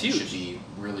process. Oh, it's It huge. should be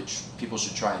really people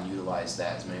should try and utilize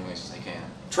that as many ways as they can.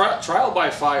 Trial by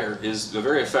fire is a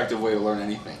very effective way to learn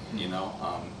anything. You know,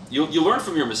 you learn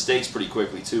from your mistakes pretty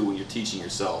quickly too when you're teaching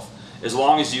yourself. As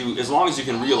long as you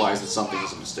can realize that something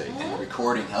is a mistake. And the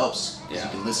recording helps, because you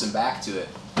can listen back to it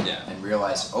and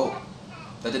realize, oh,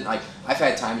 that didn't. I've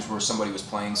had times where somebody was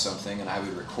playing something and I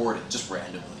would record it just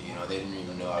randomly. You know, they didn't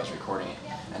even know I was recording it,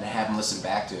 and I have them listen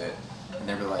back to it, and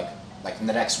they'd be like in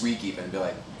the next week even, be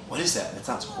like, "What is that? That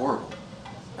sounds horrible."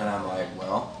 And I'm like,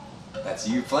 "Well, that's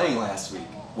you playing last week.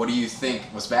 What do you think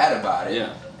was bad about it?"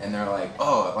 Yeah. And they're like,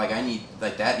 "Oh, like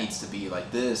that needs to be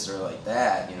like this or like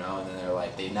that," you know. And then they're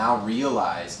like, they now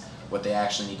realize what they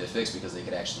actually need to fix because they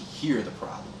could actually hear the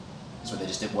problem. So they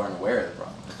just weren't aware of the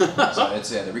problem. So it's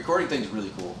the recording thing is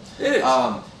really cool. It is.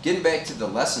 Getting back to the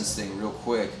lessons thing real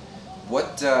quick,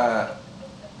 what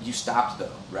you stopped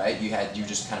though, right? You were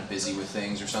just kind of busy with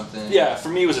things or something. Yeah, for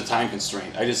me it was a time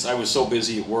constraint. I was so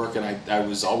busy at work, and I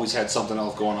was always had something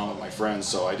else going on with my friends,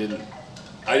 so I didn't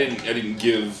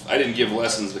give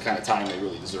lessons the kind of time they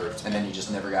really deserved. And then you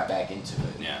just never got back into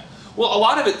it. Yeah. Well, a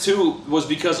lot of it too was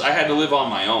because I had to live on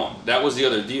my own. That was the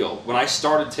other deal. When I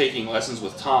started taking lessons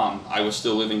with Tom, I was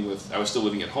still living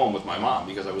at home with my mom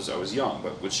because I was young.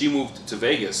 But when she moved to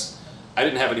Vegas, I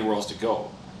didn't have anywhere else to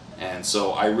go, and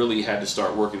so I really had to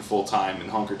start working full time and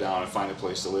hunker down and find a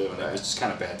place to live. And it was just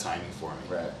kind of bad timing for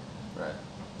me. Right.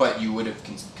 But you would have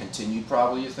continued,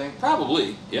 probably, you think?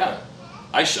 Probably, yeah.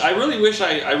 I really wish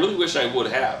I would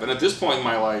have. And at this point in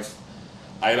my life,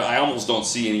 I almost don't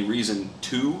see any reason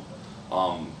to.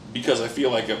 Because I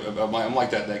feel like I'm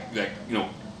like that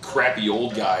crappy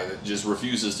old guy that just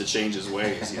refuses to change his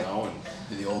ways, you know. And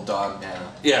You're the old dog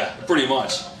now. yeah, pretty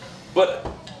much. But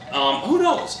who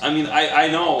knows? I mean, I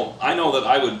know that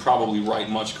I would probably write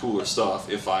much cooler stuff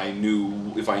if I knew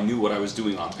what I was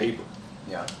doing on paper.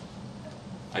 Yeah.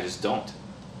 I just don't.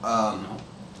 You know?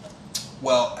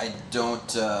 Well, I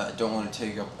don't want to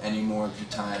take up any more of your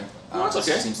time. No, that's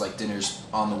okay. It seems like dinner's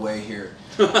on the way here.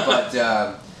 But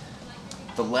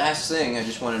the last thing, I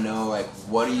just want to know, like,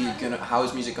 how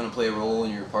is music gonna play a role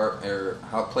in your part, or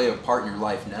how play a part in your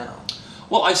life now?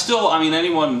 Well,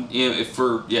 anyone,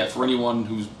 for anyone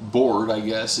who's bored, I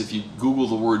guess, if you Google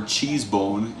the word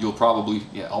Cheesebone, you'll probably,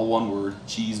 all one word,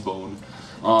 Cheesebone.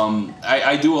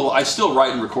 I still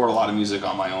write and record a lot of music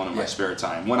on my own in my spare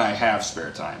time, when I have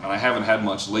spare time, and I haven't had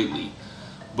much lately.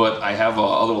 But I have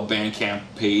a little Bandcamp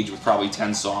page with probably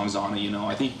 10 songs on it,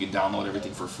 I think you can download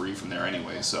everything for free from there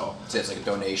anyway, so it's like a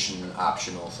donation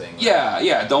optional thing. Right?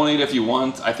 Yeah, donate if you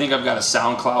want. I think I've got a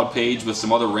SoundCloud page with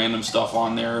some other random stuff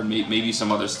on there, and maybe some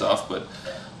other stuff, but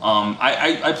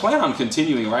I plan on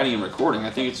continuing writing and recording. I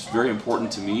think it's very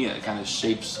important to me. It kind of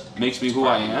makes me who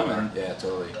I am. And, yeah,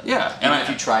 totally. Yeah. And if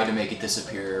you tried to make it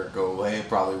disappear or go away, it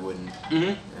probably wouldn't.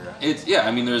 Mm-hmm.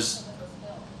 Yeah.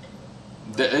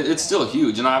 It's still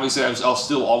huge, and obviously I'll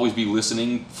still always be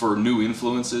listening for new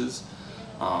influences.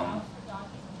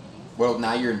 Well,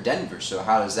 now you're in Denver, so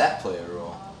how does that play a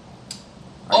role?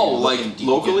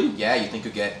 Locally? You think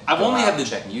you'll get? I've only had to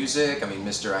check music. I mean,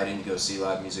 I didn't go see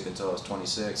live music until I was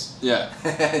 26. Yeah.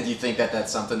 Do you think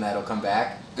that's something that'll come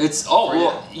back?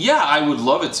 Yeah, I would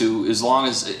love it to, as long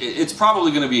as it's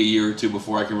probably going to be a year or two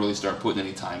before I can really start putting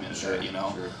any time into it. Sure.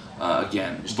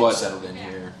 Again, just get settled in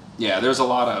here. Yeah, there's a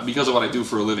lot of, because of what I do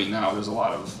for a living now. There's a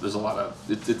lot of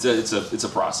it's a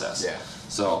process. Yeah.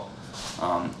 So,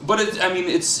 but it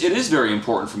is very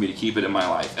important for me to keep it in my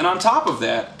life. And on top of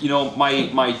that,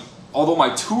 although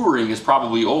my touring is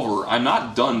probably over, I'm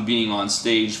not done being on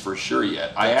stage for sure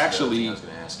yet. I was going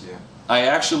to ask you. I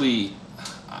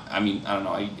don't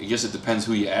know. I guess it depends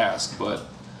who you ask, but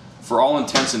for all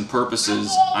intents and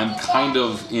purposes, I'm kind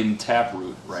of in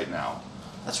Taproot right now.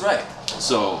 That's right.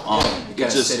 So you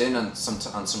gotta sit in on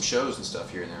some shows and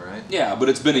stuff here and there, right? Yeah, but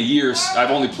it's been a year.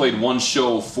 I've only played one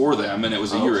show for them, and it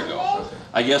was a year ago. Okay.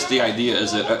 I guess the idea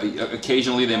is that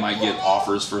occasionally they might get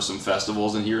offers for some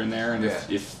festivals and here and there, and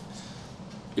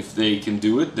if they can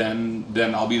do it,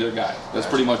 then I'll be their guy. That's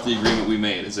pretty much the agreement we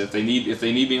made. Is if they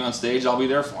need me on stage, I'll be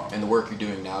there for them. And the work you're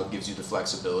doing now gives you the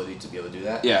flexibility to be able to do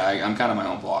that. Yeah, I'm kind of my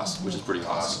own boss, which is pretty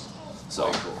awesome. So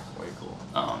way cool.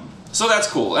 So that's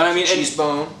cool, and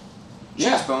Cheesebone.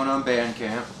 Cheesebone on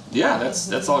Bandcamp. Yeah,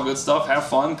 that's all good stuff. Have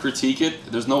fun, critique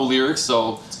it. There's no lyrics,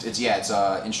 so it's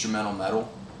instrumental metal.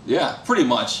 Yeah, pretty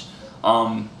much.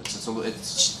 It's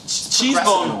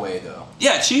Cheesebone in a way, though.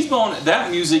 Yeah, Cheesebone. That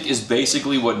music is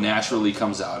basically what naturally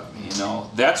comes out of me.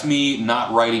 That's me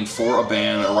not writing for a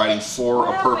band or writing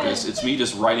for a purpose. It's me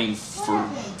just writing for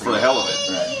the hell of it.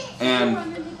 Right.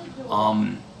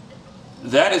 And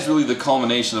that is really the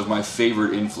culmination of my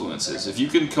favorite influences. If you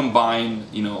can combine,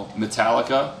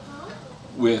 Metallica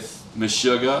with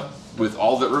Meshuggah, with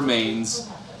All That Remains,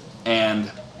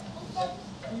 and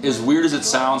as weird as it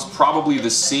sounds, probably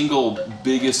the single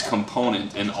biggest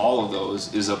component in all of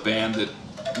those is a band that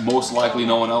most likely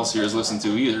no one else here has listened to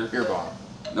either. Beer Bong.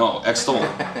 No, Extol.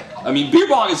 Beer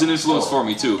Bong is an influence for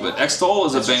me too, but Extol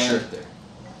is a band.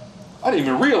 I didn't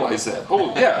even realize that.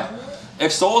 Oh yeah.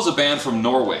 Extol is a band from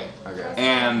Norway. Okay.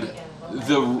 And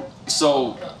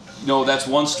that's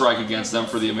one strike against them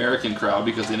for the American crowd,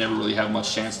 because they never really have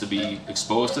much chance to be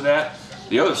exposed to that.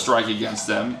 The other strike against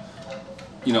them,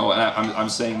 and I'm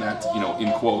saying that,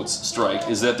 in quotes, strike,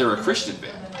 is that they're a Christian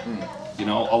band.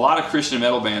 A lot of Christian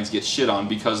metal bands get shit on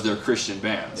because they're Christian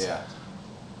bands. Yeah.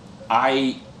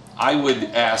 I would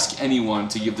ask anyone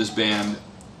to give this band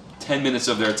 10 minutes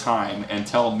of their time and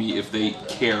tell me if they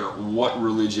care what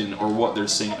religion or what they're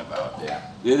singing about. Yeah.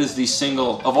 It is the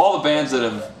single, of all the bands that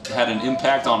have had an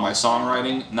impact on my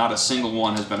songwriting, not a single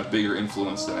one has been a bigger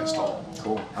influence than Extol.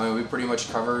 Cool. We pretty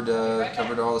much covered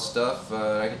all the stuff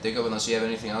I can think of, unless you have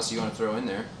anything else you want to throw in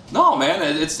there. No, man,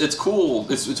 it's cool.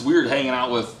 It's weird hanging out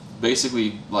with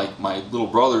basically like my little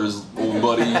brother's old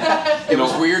buddy. It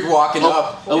was weird walking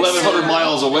up 1,100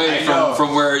 miles away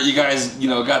from where you guys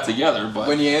got together. But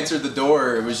when you answered the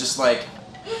door, it was just like,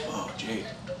 oh, Jake,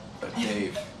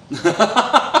 Dave.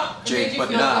 Jake, but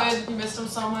not. Good? You missed him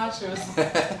so much. It was.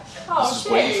 I was just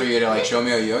waiting for you to show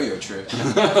me a yo-yo trick.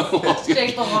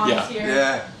 Jake belongs here.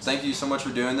 Yeah. Thank you so much for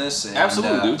doing this. And,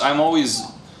 absolutely, dude. I'm always.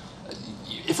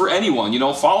 For anyone,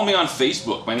 follow me on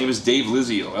Facebook. My name is Dave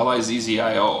Lizzio,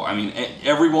 Lizzio.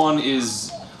 Everyone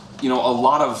is, a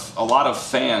lot of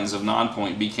fans of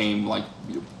Nonpoint became like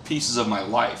pieces of my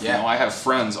life. Yeah. I have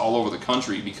friends all over the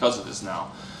country because of this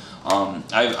now.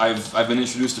 I've been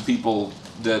introduced to people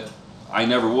that I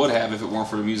never would have if it weren't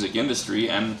for the music industry,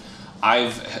 and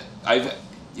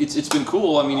it's been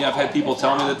cool. I've had people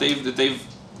tell me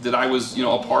that I was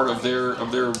a part of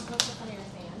their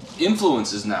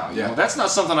influences now. You know, that's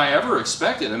not something I ever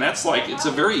expected, and that's like it's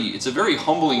a very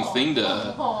humbling thing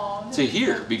to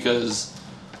hear, because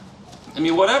I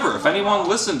mean, whatever. If anyone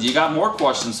listened, you got more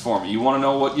questions for me. You want to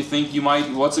know what you think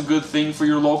what's a good thing for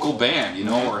your local band, you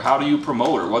know, or how do you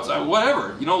promote, or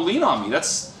whatever. You know, lean on me.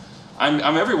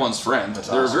 I'm everyone's friend.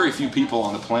 There are very few people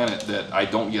on the planet that I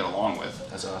don't get along with.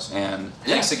 That's awesome. And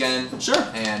thanks again. Sure.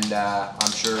 And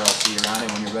I'm sure I'll see you around.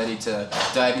 And when you're ready to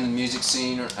dive in the music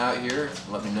scene out here,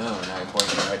 let me know, and I can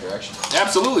point you in the right direction.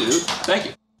 Absolutely, dude. Thank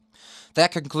you.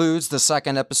 That concludes the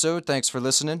second episode. Thanks for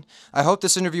listening. I hope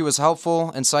this interview was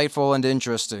helpful, insightful, and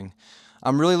interesting.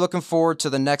 I'm really looking forward to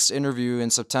the next interview in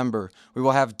September. We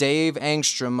will have Dave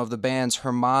Angstrom of the bands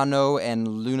Hermano and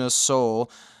Luna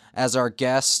Soul as our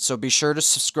guest, so be sure to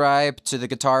subscribe to the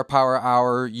Guitar Power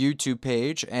Hour YouTube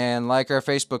page and like our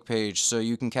Facebook page so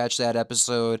you can catch that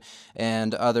episode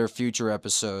and other future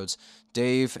episodes.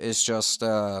 Dave is just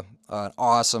an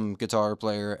awesome guitar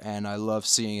player, and I love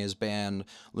seeing his band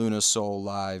Luna Soul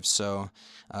live, so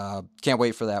can't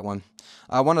wait for that one.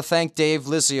 I want to thank Dave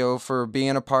Lizzio for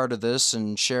being a part of this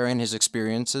and sharing his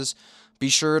experiences. Be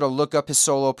sure to look up his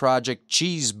solo project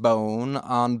Cheesebone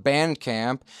on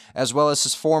Bandcamp, as well as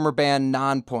his former band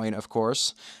Nonpoint, of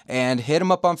course, and hit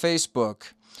him up on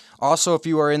Facebook. Also, if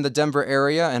you are in the Denver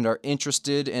area and are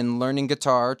interested in learning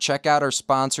guitar, check out our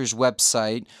sponsor's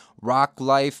website,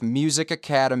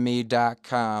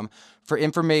 rocklifemusicacademy.com, for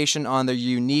information on their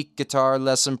unique guitar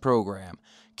lesson program.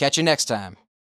 Catch you next time.